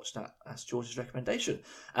round to watch that. That's George's recommendation.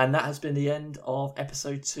 And that has been the end of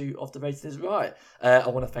episode 2 of The Rating Is Right. I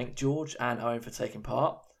want to thank George and Owen for taking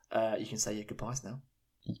part. You can say your goodbyes now.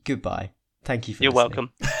 Goodbye. Thank you for You're listening.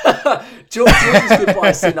 welcome. George's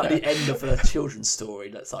goodbye seemed like the end of a children's story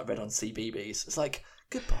that's read on CBeebies. It's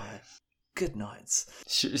goodbye. Good night.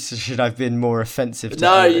 Should I have been more offensive? To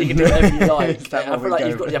No, Owen? you can do whatever you like. That I one feel we like go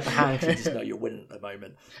you've got the with. upper hand. You just know you're winning at the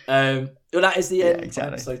moment. Well, that is the end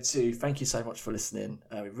exactly. of episode 2. Thank you so much for listening.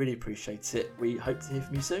 We really appreciate it. We hope to hear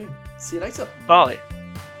from you soon. See you later. Bye.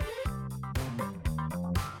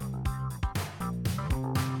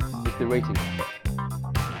 It's the rating.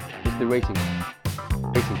 It's the rating.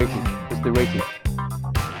 Rating. It's the rating.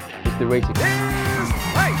 It's the rating.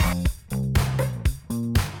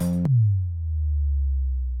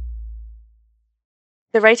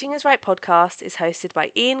 The Rating is Right podcast is hosted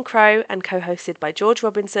by Ian Crowe and co-hosted by George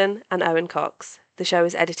Robinson and Owen Cox. The show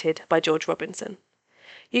is edited by George Robinson.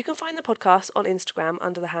 You can find the podcast on Instagram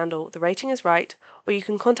under the handle The Rating is Right, or you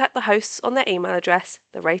can contact the hosts on their email address,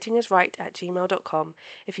 theratingisright@gmail.com,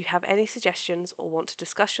 if you have any suggestions or want to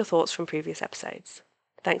discuss your thoughts from previous episodes.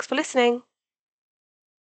 Thanks for listening.